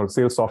marketing or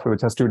sales software,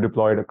 which has to be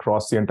deployed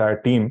across the entire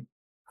team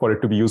for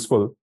it to be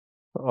useful.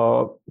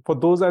 For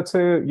those, I'd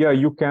say, yeah,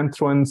 you can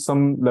throw in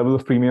some level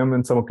of premium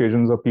in some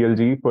occasions or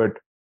PLG, but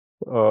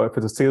if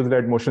it's a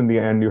sales-led motion in the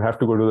end, you have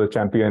to go to the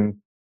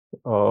champion.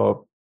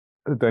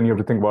 Then you have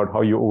to think about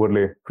how you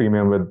overlay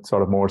premium with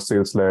sort of more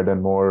sales-led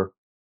and more,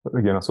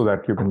 so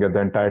that you can get the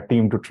entire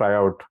team to try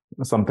out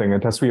something.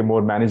 It has to be a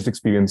more managed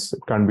experience. It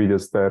can't be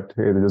just that,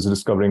 hey, they're just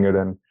discovering it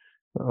and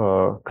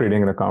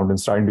creating an account and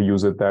starting to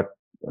use it. That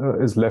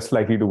is less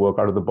likely to work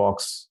out of the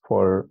box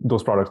for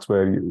those products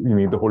where you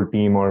need the whole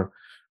team or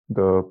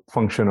the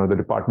function or the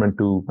department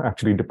to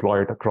actually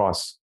deploy it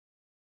across.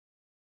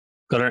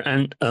 Correct.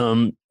 And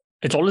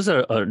it's always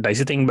a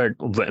dicey thing, but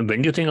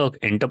when do you think an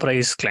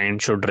enterprise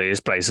client should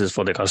raise prices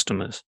for their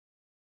customers?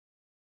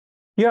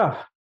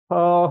 Yeah,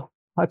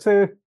 I'd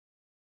say,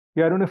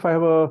 I don't know if I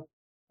have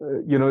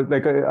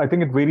I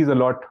think it varies a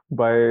lot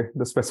by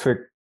the specific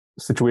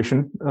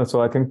situation.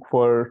 So I think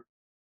for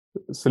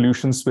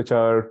solutions which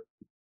are,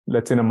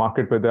 let's say, in a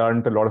market where there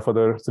aren't a lot of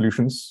other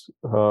solutions,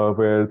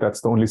 where that's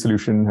the only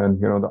solution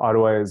and, the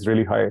ROI is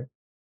really high,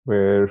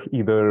 where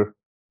either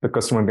the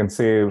customer can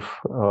save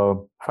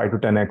 5 to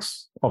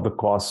 10x of the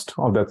cost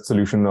of that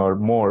solution or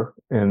more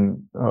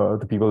in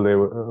the people they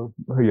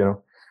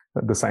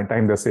the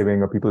time they're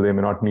saving, or people they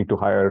may not need to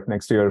hire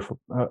next year.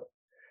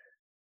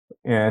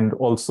 And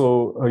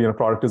also,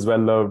 product is well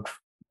loved,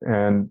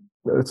 and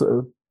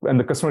and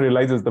the customer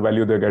realizes the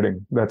value they're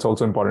getting. That's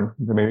also important.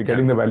 They may be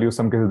getting the value.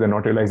 Some cases they're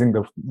not realizing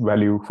the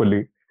value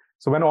fully.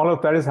 So when all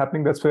of that is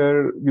happening, that's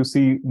where you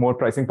see more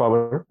pricing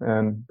power.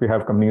 And we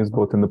have companies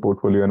both in the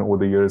portfolio and over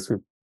the years. We've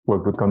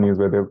worked with companies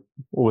where they've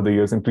over the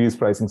years increased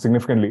pricing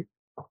significantly,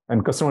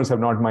 and customers have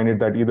not minded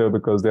that either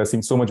because they're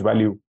seeing so much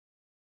value.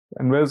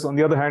 And whereas on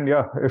the other hand,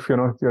 if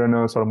you're in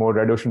a sort of more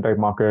red ocean type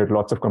market,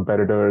 lots of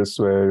competitors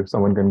where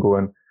someone can go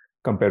and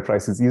compare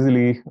prices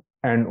easily,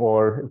 and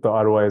or if the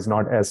ROI is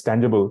not as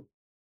tangible,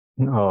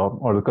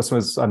 or the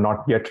customers are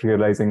not yet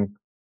realizing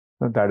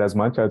that as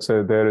much, I'd say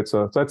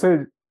I'd say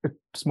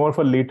it's more of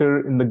a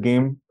later in the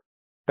game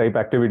type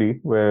activity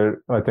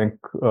where I think,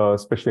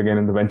 especially again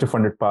in the venture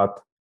funded path,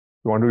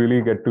 you want to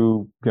really get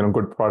to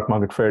good product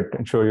market fit,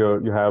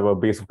 ensure you have a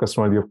base of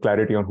customers, you have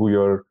clarity on who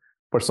your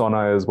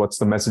persona is, what's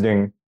the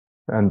messaging,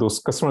 and those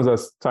customers are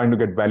starting to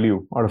get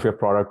value out of your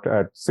product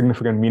at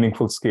significant,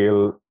 meaningful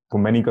scale for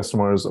many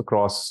customers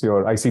across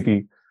your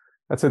ICP.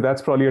 I'd say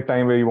that's probably a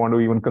time where you want to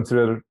even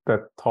consider that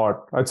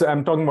thought. I'd say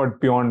I'm talking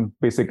about beyond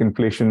basic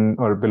inflation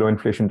or below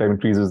inflation type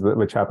increases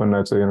which happen.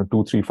 I'd say 2,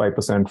 3,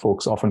 5%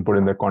 folks often put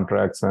in their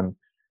contracts and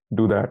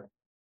do that.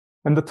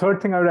 And the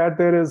third thing I would add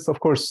there is, of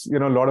course, a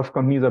lot of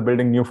companies are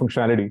building new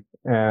functionality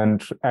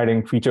and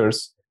adding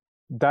features.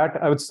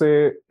 That I would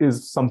say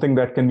is something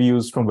that can be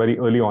used from very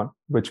early on,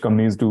 which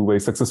companies do very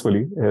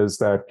successfully, is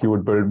that you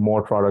would build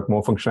more product,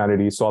 more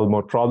functionality, solve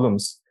more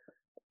problems,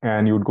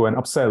 and you would go and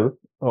upsell,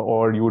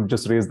 or you would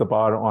just raise the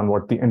bar on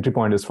what the entry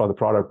point is for the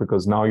product,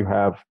 because now you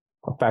have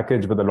a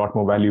package with a lot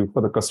more value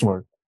for the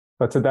customer.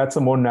 But so that's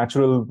a more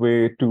natural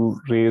way to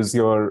raise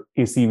your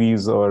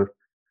ACVs or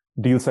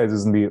deal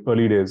sizes in the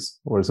early days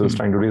versus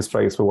trying to raise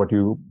price for what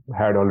you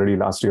had already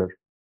last year.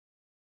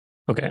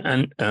 Okay.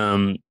 And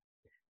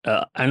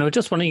I was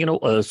just wondering,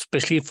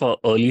 especially for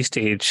early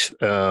stage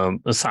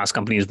SaaS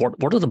companies,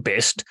 what are the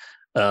best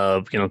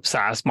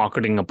SaaS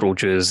marketing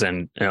approaches,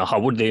 and how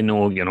would they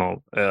know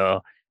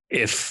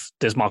if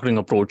this marketing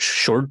approach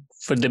should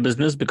fit their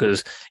business?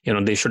 Because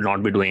they should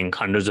not be doing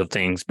hundreds of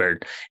things,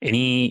 but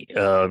any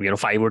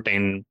 5 or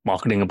 10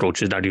 marketing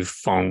approaches that you've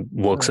found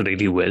works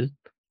really well.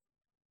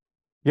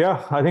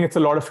 Yeah, I think it's a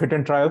lot of hit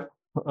and trial.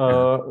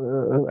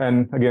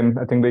 And again,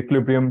 I think the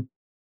equilibrium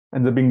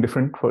ends up being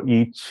different for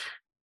each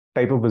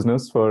type of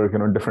business, for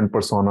different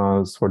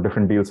personas, for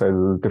different deal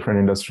sizes, different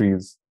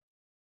industries.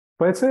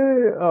 But I'd say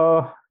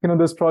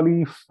there's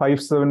probably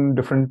 5, 7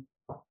 different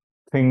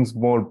things,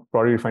 more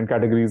broadly defined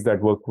categories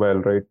that work well,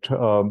 right?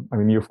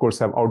 You of course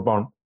have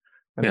outbound,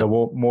 and the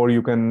more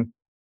you can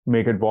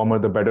make it warmer,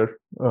 the better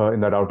in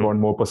that outbound,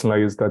 more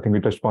personalized. I think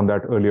we touched upon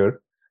that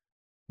earlier.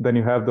 Then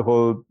you have the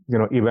whole,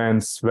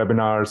 events,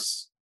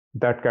 webinars,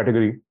 that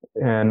category.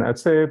 And I'd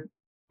say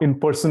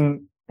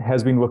in-person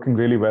has been working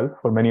really well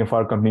for many of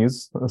our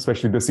companies,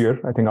 especially this year.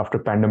 I think after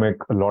pandemic,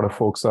 a lot of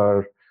folks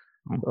are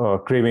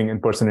craving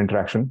in-person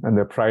interaction, and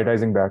they're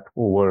prioritizing that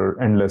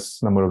over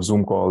endless number of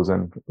Zoom calls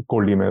and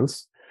cold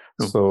emails.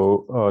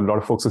 So a lot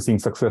of folks are seeing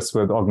success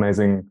with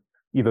organizing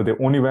either their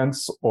own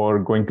events or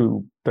going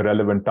to the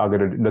relevant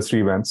targeted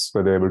industry events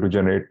where they're able to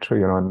generate,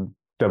 and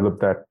develop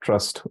that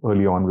trust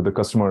early on with the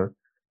customer.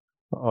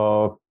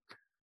 And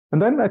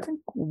then I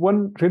think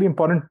one really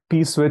important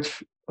piece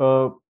which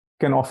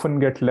can often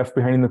get left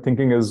behind in the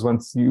thinking is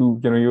once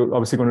you're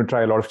obviously going to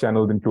try a lot of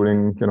channels,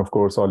 including, of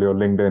course, all your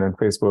LinkedIn and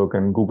Facebook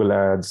and Google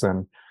ads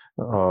and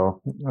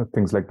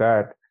things like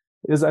that,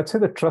 is I'd say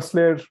the trust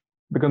layer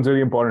becomes really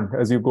important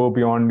as you go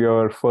beyond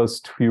your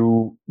first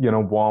few,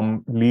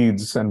 warm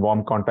leads and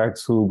warm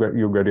contacts who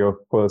you get your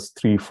first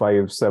 3,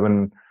 5,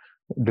 7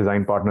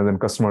 design partners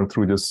and customer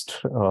through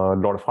just a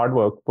lot of hard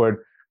work. But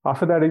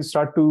after that, you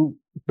start to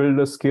build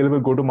a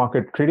scalable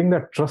go-to-market. Creating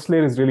that trust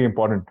layer is really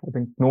important. I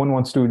think no one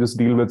wants to just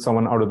deal with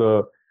someone out of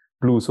the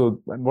blue.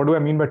 So what do I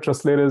mean by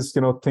trust layer is,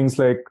 things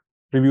like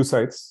review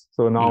sites.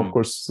 So now, of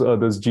course,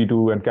 there's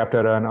G2 and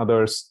Capterra and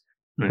others.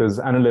 There's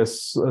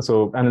analysts,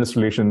 so analyst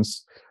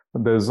relations.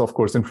 There's, of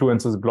course,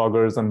 influencers,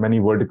 bloggers, and many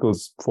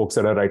verticals, folks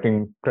that are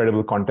writing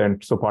credible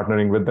content. So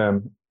partnering with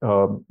them.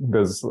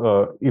 There's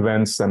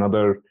events and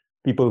other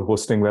people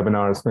hosting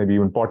webinars, maybe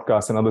even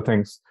podcasts and other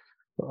things.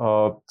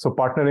 So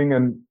partnering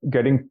and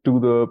getting to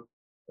the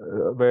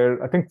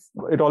where I think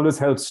it always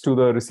helps to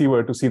the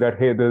receiver to see that,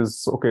 hey,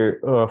 there's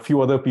a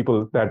few other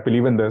people that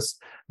believe in this.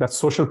 That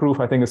social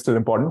proof, I think, is still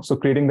important. So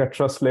creating that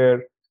trust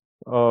layer,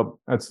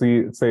 I'd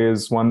say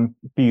is one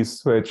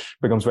piece which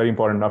becomes very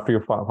important after you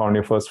found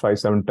your first 5,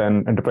 7,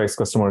 10 enterprise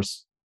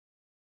customers.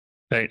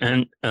 Right,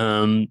 and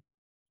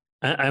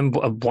I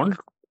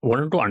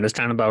wanted to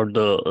understand about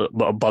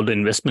the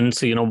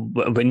investments.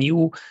 When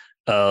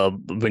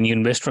you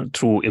invest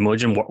through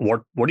Emergent,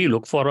 what do you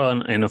look for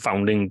in a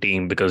founding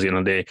team? Because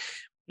they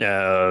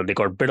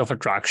got a bit of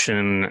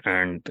attraction,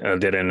 and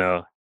they're in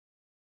a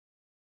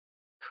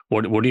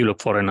What do you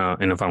look for in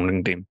a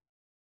founding team?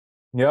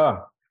 Yeah.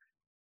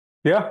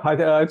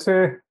 I'd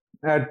say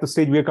at the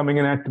stage we are coming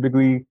in at,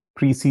 typically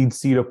pre-seed,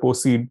 seed, or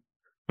post-seed,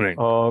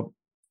 Right.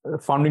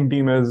 Founding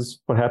team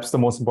is perhaps the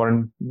most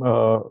important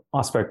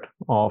aspect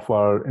of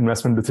our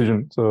investment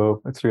decision.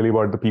 So it's really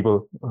about the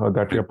people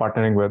that we are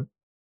partnering with.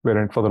 We're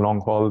in it for the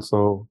long haul.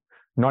 So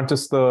not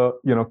just the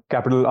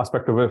capital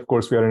aspect of it. Of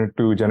course, we are in it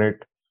to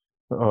generate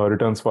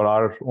returns for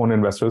our own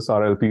investors,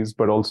 our LPs,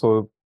 but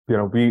also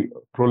we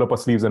roll up our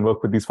sleeves and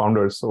work with these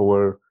founders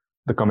over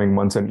the coming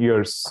months and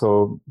years.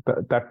 So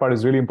that part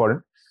is really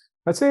important.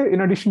 I'd say in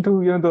addition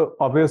to the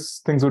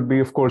obvious things would be,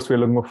 of course, we're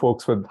looking for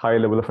folks with high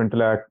level of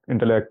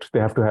intellect. They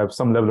have to have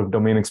some level of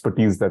domain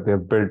expertise that they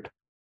have built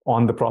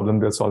on the problem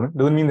they're solving.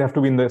 Doesn't mean they have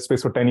to be in the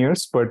space for 10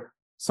 years, but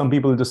some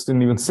people just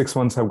in even 6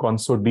 months have gone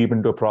so deep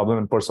into a problem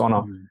and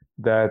persona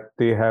that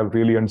they have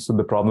really understood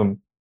the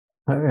problem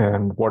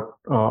and what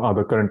are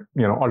the current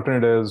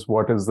alternatives,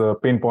 what is the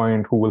pain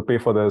point, who will pay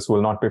for this, who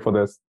will not pay for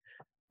this.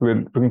 We're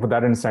looking for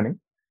that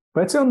understanding.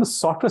 But I'd say on the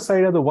software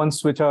side are the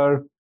ones which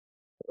are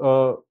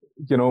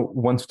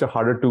ones which are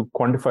harder to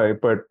quantify,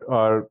 but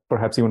are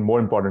perhaps even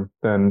more important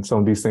than some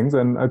of these things.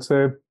 And I'd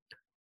say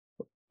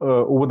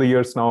over the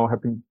years now,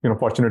 have been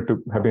fortunate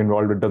to have been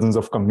involved with dozens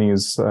of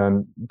companies,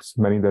 and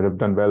many that have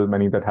done well,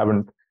 many that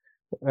haven't.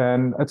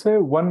 And I'd say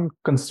one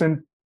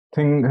constant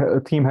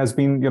theme has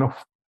been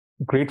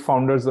great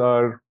founders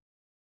are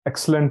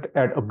excellent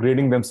at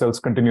upgrading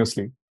themselves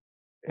continuously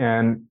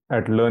and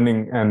at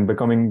learning and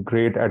becoming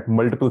great at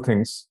multiple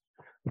things.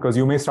 Because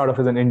you may start off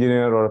as an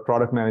engineer or a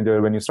product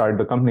manager when you started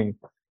the company,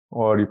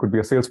 or you could be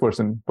a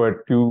salesperson, but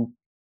you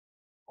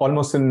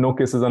almost in no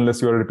cases,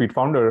 unless you're a repeat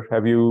founder,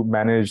 have you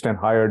managed and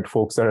hired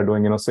folks that are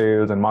doing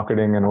sales and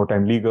marketing and over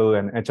time legal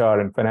and HR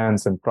and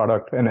finance and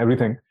product and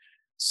everything.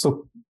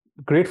 So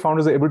great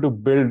founders are able to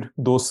build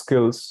those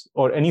skills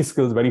or any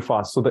skills very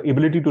fast. So the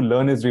ability to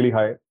learn is really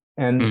high,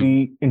 and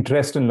the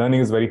interest in learning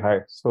is very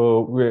high.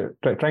 So we're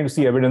trying to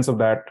see evidence of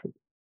that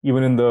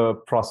even in the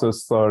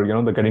process, or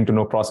the getting to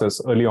know process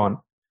early on.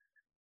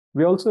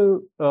 We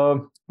also,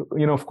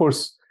 of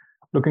course,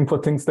 looking for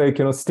things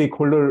like,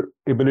 stakeholder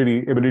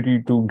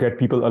ability to get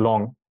people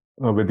along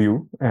with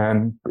you,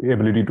 and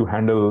ability to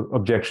handle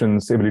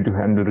objections, ability to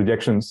handle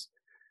rejections.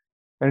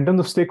 And in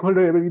terms of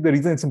stakeholder ability, the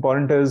reason it's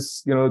important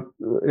is,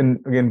 in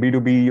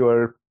B2B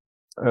or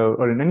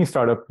in any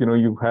startup,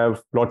 you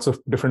have lots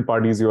of different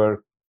parties you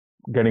are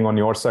getting on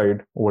your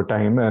side over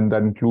time, and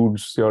that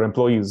includes your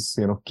employees.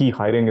 Key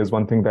hiring is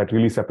one thing that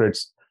really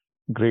separates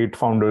great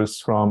founders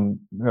from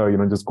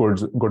just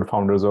good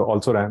founders or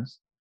also rans.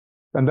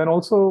 And then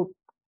also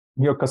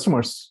your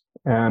customers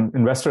and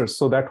investors.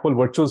 So that whole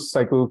virtuous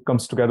cycle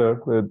comes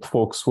together with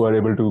folks who are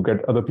able to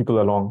get other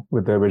people along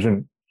with their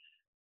vision.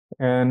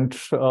 And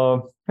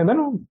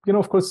then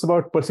of course it's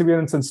about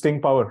perseverance and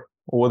staying power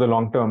over the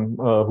long term.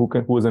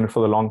 Who is in it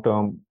for the long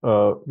term?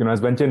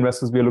 As venture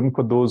investors, we are looking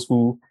for those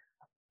who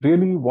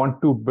really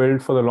want to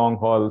build for the long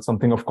haul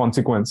something of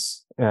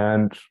consequence,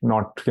 and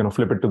not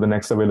flip it to the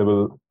next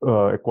available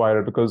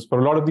acquirer. Because for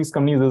a lot of these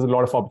companies, there's a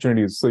lot of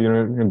opportunities. So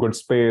in good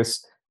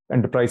space,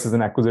 enterprise is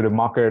an acquisitive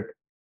market.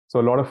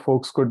 So a lot of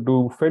folks could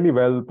do fairly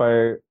well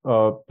by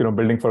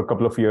building for a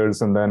couple of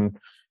years and then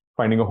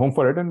finding a home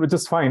for it, and which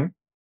is fine.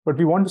 But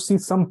we want to see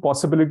some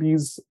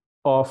possibilities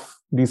of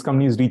these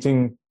companies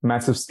reaching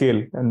massive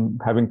scale and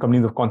having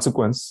companies of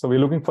consequence. So we're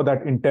looking for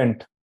that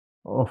intent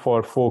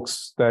for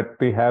folks, that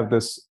they have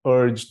this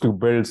urge to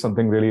build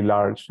something really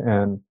large.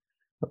 And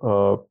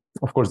of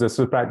course, they're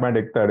still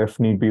pragmatic, that if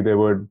need be, they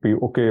would be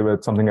okay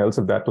with something else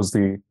if that was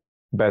the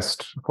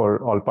best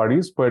for all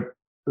parties. But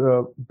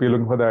we're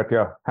looking for that,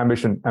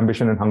 ambition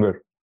and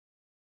hunger.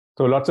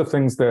 So lots of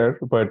things there,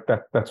 but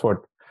that's what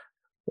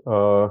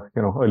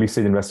early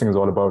stage investing is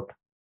all about.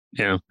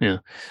 Yeah.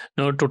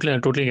 No, totally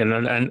get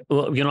it. And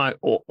I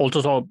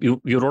also saw you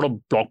wrote a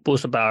blog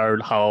post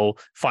about how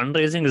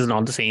fundraising is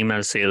not the same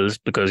as sales,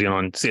 because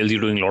in sales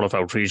you're doing a lot of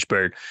outreach,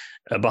 but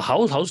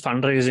how's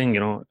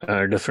fundraising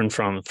different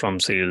from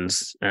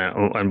sales,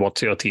 and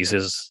what's your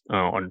thesis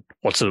on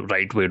what's the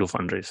right way to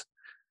fundraise?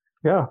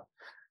 Yeah.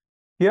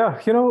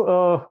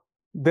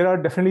 There are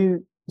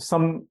definitely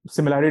some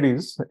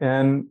similarities,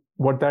 and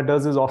what that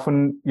does is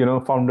often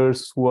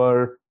founders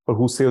for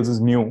whose sales is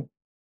new.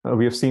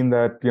 We have seen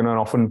that,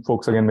 often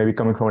folks, again, maybe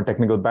coming from a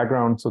technical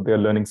background, so they're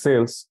learning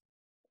sales.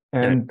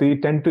 And they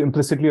tend to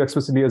implicitly or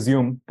explicitly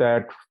assume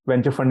that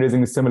venture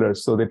fundraising is similar.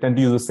 So they tend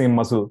to use the same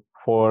muscle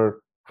for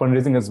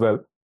fundraising as well.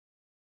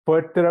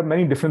 But there are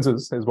many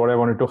differences, is what I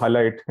wanted to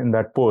highlight in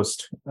that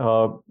post.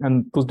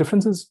 And those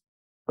differences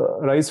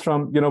arise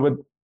from,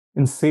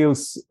 in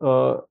sales,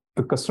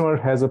 the customer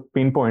has a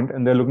pain point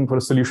and they're looking for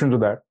a solution to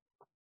that.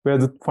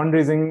 Whereas with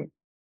fundraising,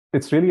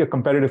 it's really a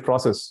competitive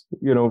process.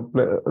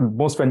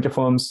 Most venture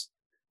firms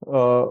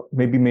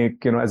maybe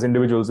make, as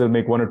individuals, they'll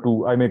make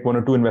I make one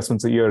or two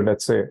investments a year,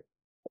 let's say,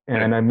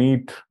 and I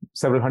meet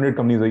several hundred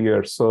companies a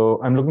year.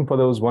 So I'm looking for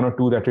those one or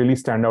two that really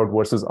stand out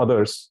versus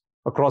others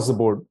across the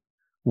board,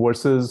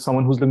 versus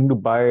someone who's looking to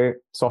buy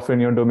software in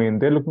your domain.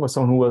 They're looking for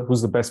someone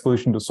who's the best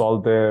position to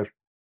solve their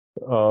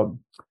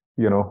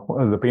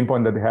the pain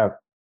point that they have.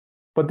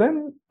 But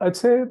then I'd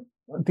say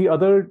the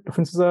other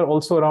differences are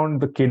also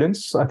around the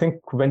cadence. I think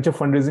venture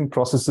fundraising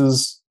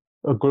processes,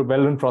 a good,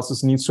 well-run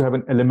process needs to have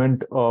an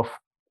element of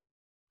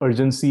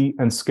urgency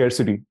and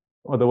scarcity.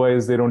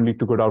 Otherwise, they don't lead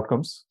to good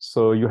outcomes.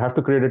 So you have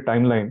to create a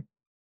timeline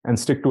and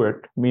stick to it,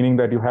 meaning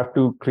that you have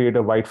to create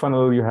a wide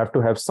funnel. You have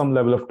to have some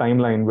level of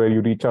timeline where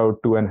you reach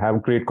out to and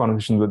have great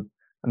conversations with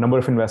a number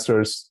of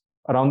investors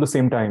around the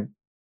same time.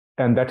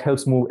 And that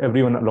helps move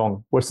everyone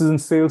along. Versus in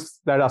sales,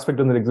 that aspect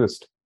doesn't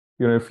exist.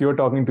 If you're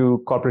talking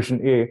to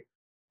corporation A,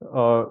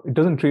 it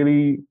doesn't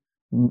really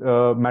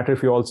matter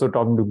if you're also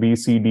talking to B,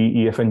 C, D,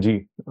 E, F, and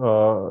G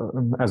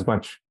as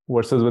much.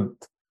 Versus with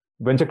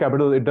venture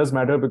capital, it does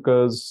matter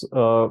because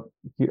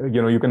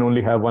you can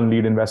only have one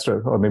lead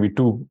investor or maybe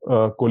two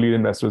co-lead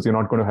investors. You're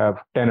not going to have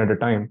 10 at a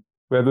time.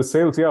 Where the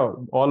sales,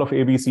 all of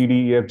A, B, C, D,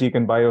 E, F, G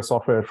can buy your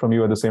software from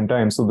you at the same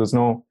time. So there's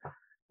no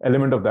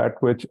element of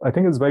that, which I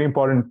think is very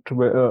important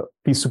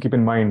piece to keep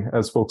in mind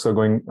as folks are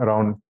going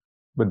around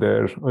with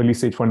their early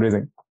stage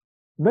fundraising.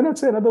 Then I'd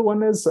say another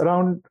one is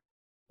around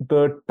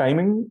the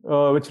timing,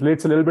 which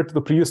relates a little bit to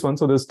the previous one.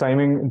 So there's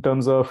timing in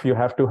terms of you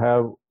have to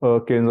have a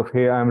cadence of,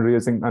 hey,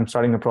 I'm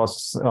starting a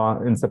process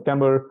in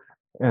September,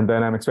 and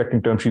then I'm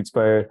expecting term sheets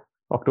by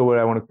October.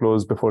 I want to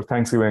close before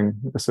Thanksgiving,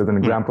 just as an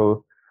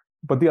example.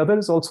 But the other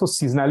is also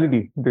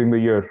seasonality during the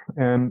year.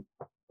 And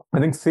I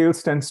think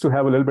sales tends to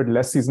have a little bit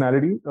less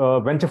seasonality.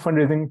 Venture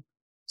fundraising,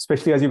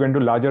 especially as you get into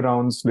larger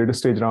rounds, later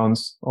stage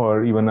rounds,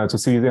 or even as a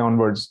Series A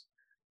onwards,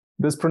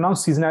 there's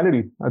pronounced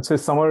seasonality. I'd say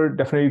summer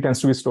definitely tends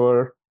to be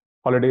slower.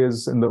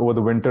 Holidays over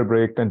the winter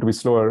break tend to be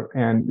slower,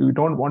 and you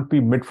don't want to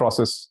be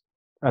mid-process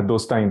at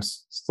those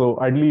times. So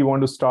ideally, you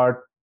want to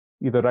start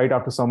either right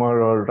after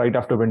summer or right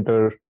after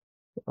winter,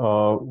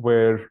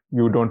 where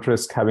you don't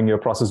risk having your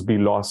process be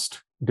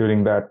lost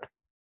during that,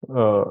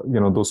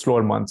 those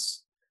slower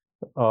months.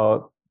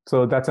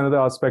 So that's another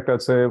aspect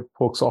I'd say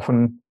folks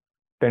often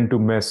tend to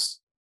miss.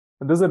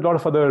 And there's a lot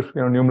of other,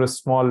 numerous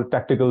small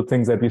tactical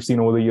things that we've seen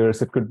over the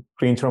years. It could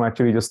range from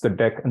actually just the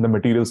deck and the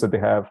materials that they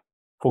have.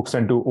 Folks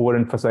tend to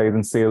overemphasize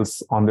in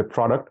sales on the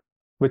product,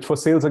 which for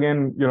sales,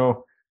 again,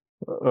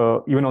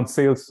 even on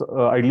sales,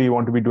 ideally you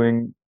want to be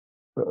doing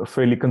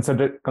fairly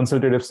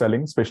consultative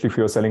selling, especially if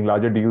you're selling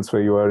larger deals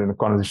where you are in a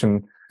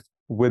conversation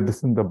with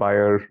the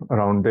buyer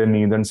around their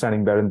needs,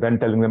 understanding that, and then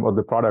telling them about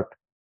the product.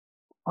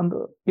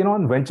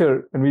 On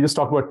venture, and we just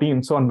talked about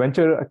teams. So on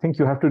venture, I think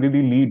you have to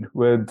really lead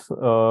with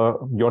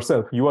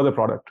yourself. You are the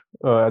product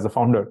as a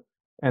founder,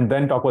 and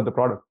then talk about the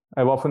product.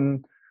 I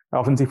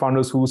often see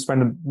founders who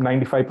spend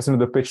 95% of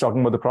the pitch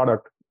talking about the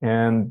product,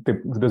 and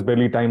there's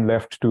barely time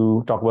left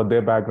to talk about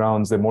their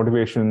backgrounds, their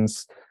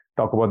motivations,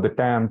 talk about the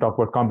TAM, talk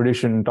about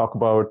competition, talk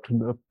about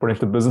the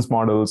potential business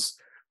models,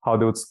 how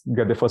they would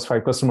get their first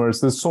 5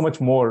 customers. There's so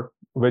much more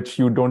which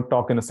you don't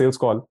talk in a sales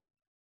call.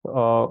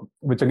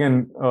 Which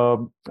again,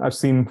 I've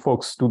seen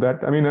folks do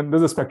that. I mean,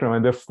 there's a spectrum,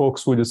 and there are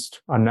folks who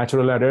just are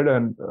natural at it.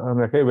 And I'm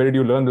like, hey, where did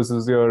you learn? This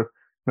is your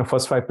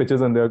first 5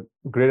 pitches, and they're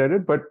great at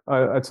it. But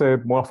I'd say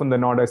more often than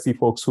not, I see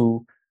folks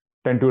who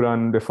tend to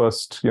run the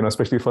first,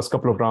 especially the first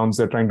couple of rounds,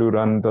 they're trying to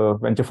run the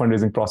venture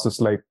fundraising process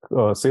like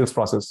sales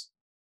process.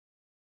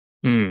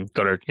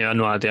 Correct. Yeah,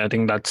 no, I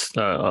think that's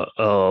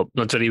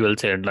very well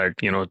said. Like,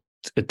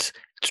 it's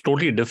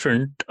totally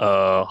different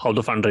how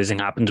the fundraising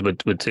happens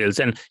with sales.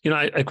 And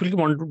I quickly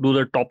want to do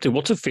the top 3.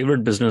 What's your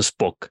favorite business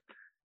book?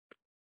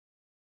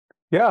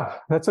 Yeah,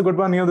 that's a good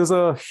one. There's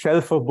a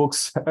shelf of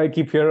books I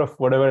keep here of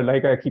whatever I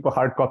like. I keep a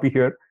hard copy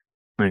here.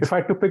 Nice. If I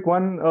had to pick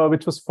one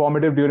which was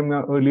formative during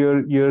the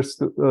earlier years,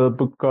 a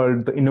book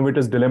called The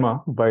Innovator's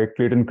Dilemma by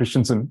Clayton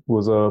Christensen, who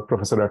was a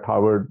professor at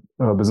Harvard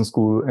Business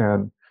School.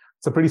 And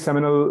it's a pretty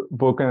seminal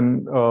book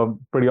and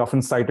pretty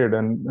often cited.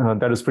 And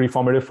that is pretty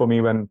formative for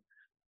me when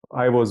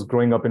I was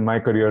growing up in my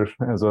career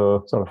as a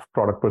sort of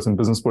product person,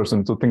 business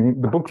person. So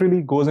the book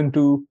really goes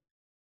into,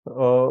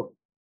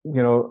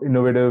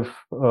 innovative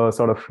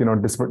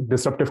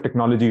disruptive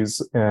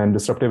technologies and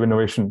disruptive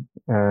innovation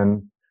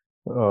and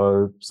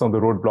some of the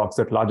roadblocks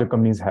that larger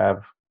companies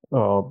have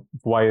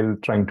while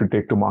trying to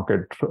take to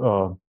market,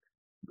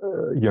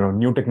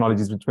 new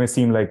technologies, which may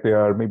seem like they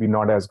are maybe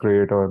not as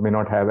great or may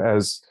not have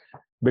as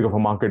big of a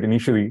market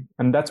initially.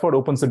 And that's what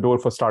opens the door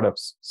for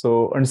startups.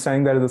 So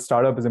understanding that as a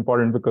startup is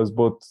important because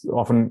both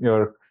often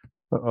your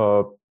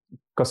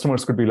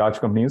customers could be large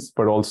companies,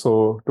 but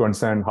also to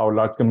understand how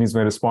large companies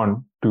may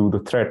respond to the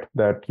threat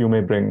that you may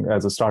bring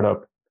as a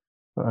startup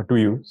to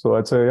you. So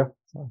I'd say,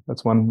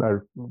 that's one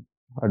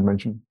I'd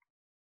mention.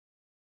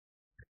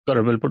 Got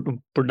it. We'll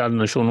put that in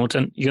the show notes.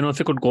 And, if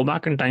you could go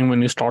back in time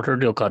when you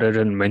started your career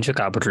in venture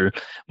capital,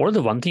 what is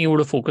the one thing you would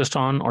have focused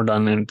on or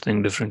done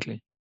anything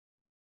differently?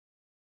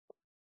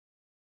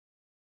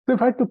 So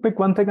if I had to pick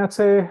one thing, I'd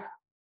say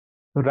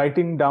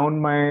writing down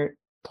my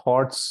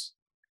thoughts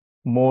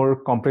more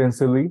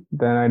comprehensively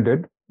than I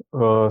did.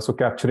 So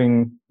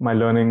capturing my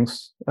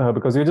learnings,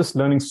 because you're just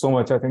learning so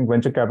much. I think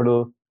venture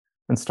capital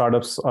and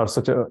startups are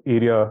such an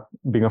area,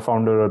 being a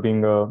founder or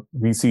being a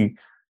VC,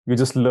 you're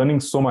just learning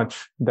so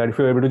much that if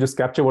you're able to just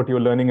capture what you're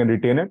learning and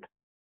retain it,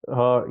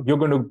 you're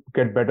going to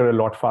get better a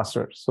lot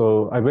faster.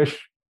 So I wish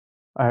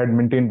I had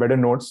maintained better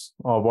notes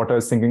of what I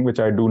was thinking, which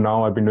I do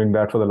now. I've been doing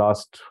that for the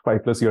last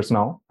 5+ years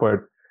now,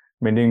 but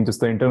maintaining just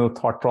the internal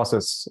thought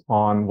process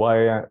on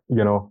why,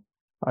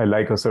 I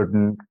like a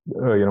certain,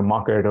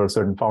 market or a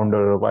certain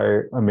founder, or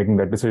why I'm making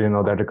that decision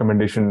or that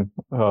recommendation,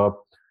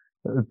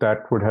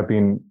 that would have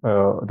been,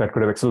 that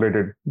could have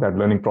accelerated that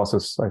learning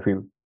process, I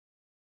feel.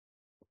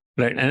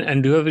 Right.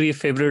 And do you have any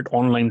favorite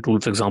online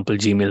tools, for example,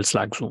 Gmail,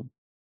 Slack, Zoom?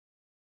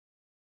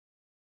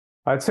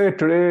 I'd say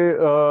today,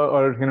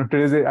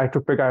 today's I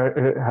took pick,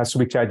 it has to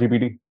be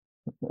ChatGPT.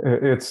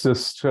 It's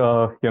just,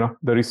 the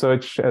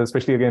research,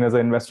 especially again, as an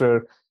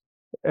investor,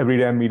 every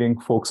day I'm meeting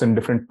folks in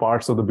different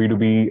parts of the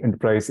B2B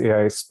enterprise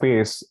AI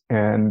space.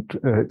 And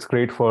it's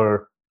great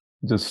for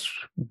just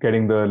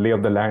getting the lay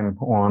of the land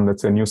on,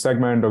 let's say, a new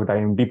segment or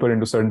diving deeper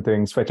into certain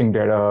things, fetching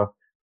data.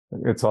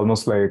 It's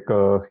almost like,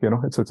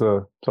 it's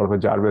a sort of a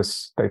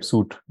Jarvis type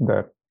suit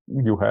that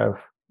you have,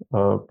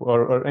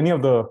 or any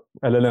of the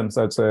LLMs,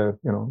 I'd say,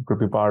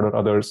 GroupyPart or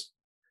others.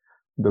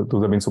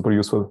 Those have been super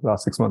useful the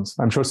last 6 months.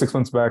 I'm sure 6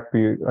 months back,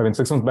 6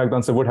 months back, the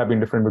answer would have been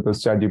different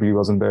because ChatGPT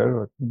wasn't there,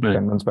 or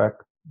 10 months back.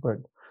 But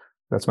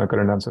that's my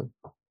current answer.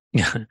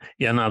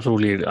 Yeah, no,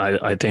 absolutely.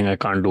 I think I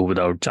can't do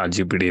without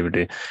ChatGPT every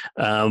day.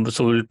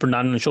 So we'll put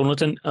that in the show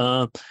notes. And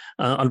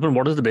Anupam,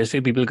 what is the best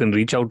way people can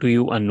reach out to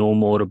you and know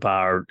more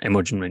about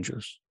Emergent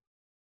Ventures?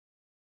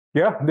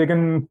 Yeah, they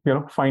can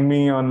find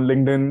me on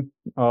LinkedIn,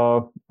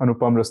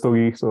 Anupam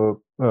Rastogi.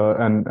 So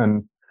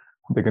and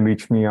they can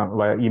reach me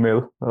via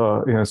email.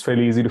 It's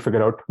fairly easy to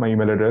figure out my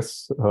email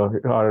address.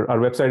 Our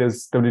website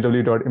is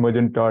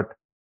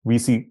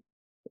www.emergent.vc.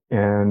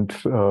 And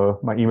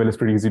my email is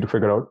pretty easy to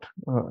figure out.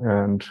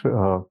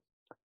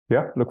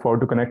 Look forward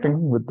to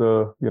connecting with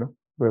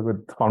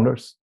with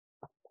founders.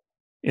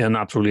 Yeah, no,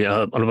 absolutely.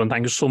 Anupam,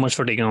 thank you so much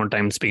for taking our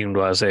time speaking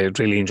to us. I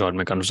really enjoyed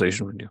my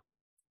conversation with you.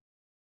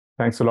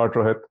 Thanks a lot,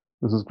 Rohit.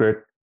 This is great.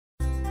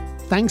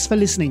 Thanks for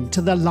listening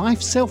to the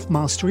Life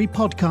Self-Mastery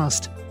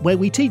podcast, where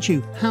we teach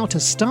you how to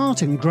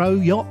start and grow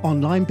your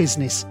online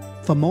business.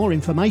 For more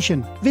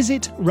information,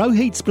 visit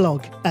Rohit's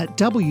blog at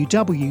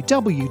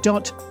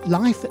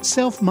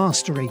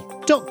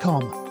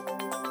www.lifeselfmastery.com.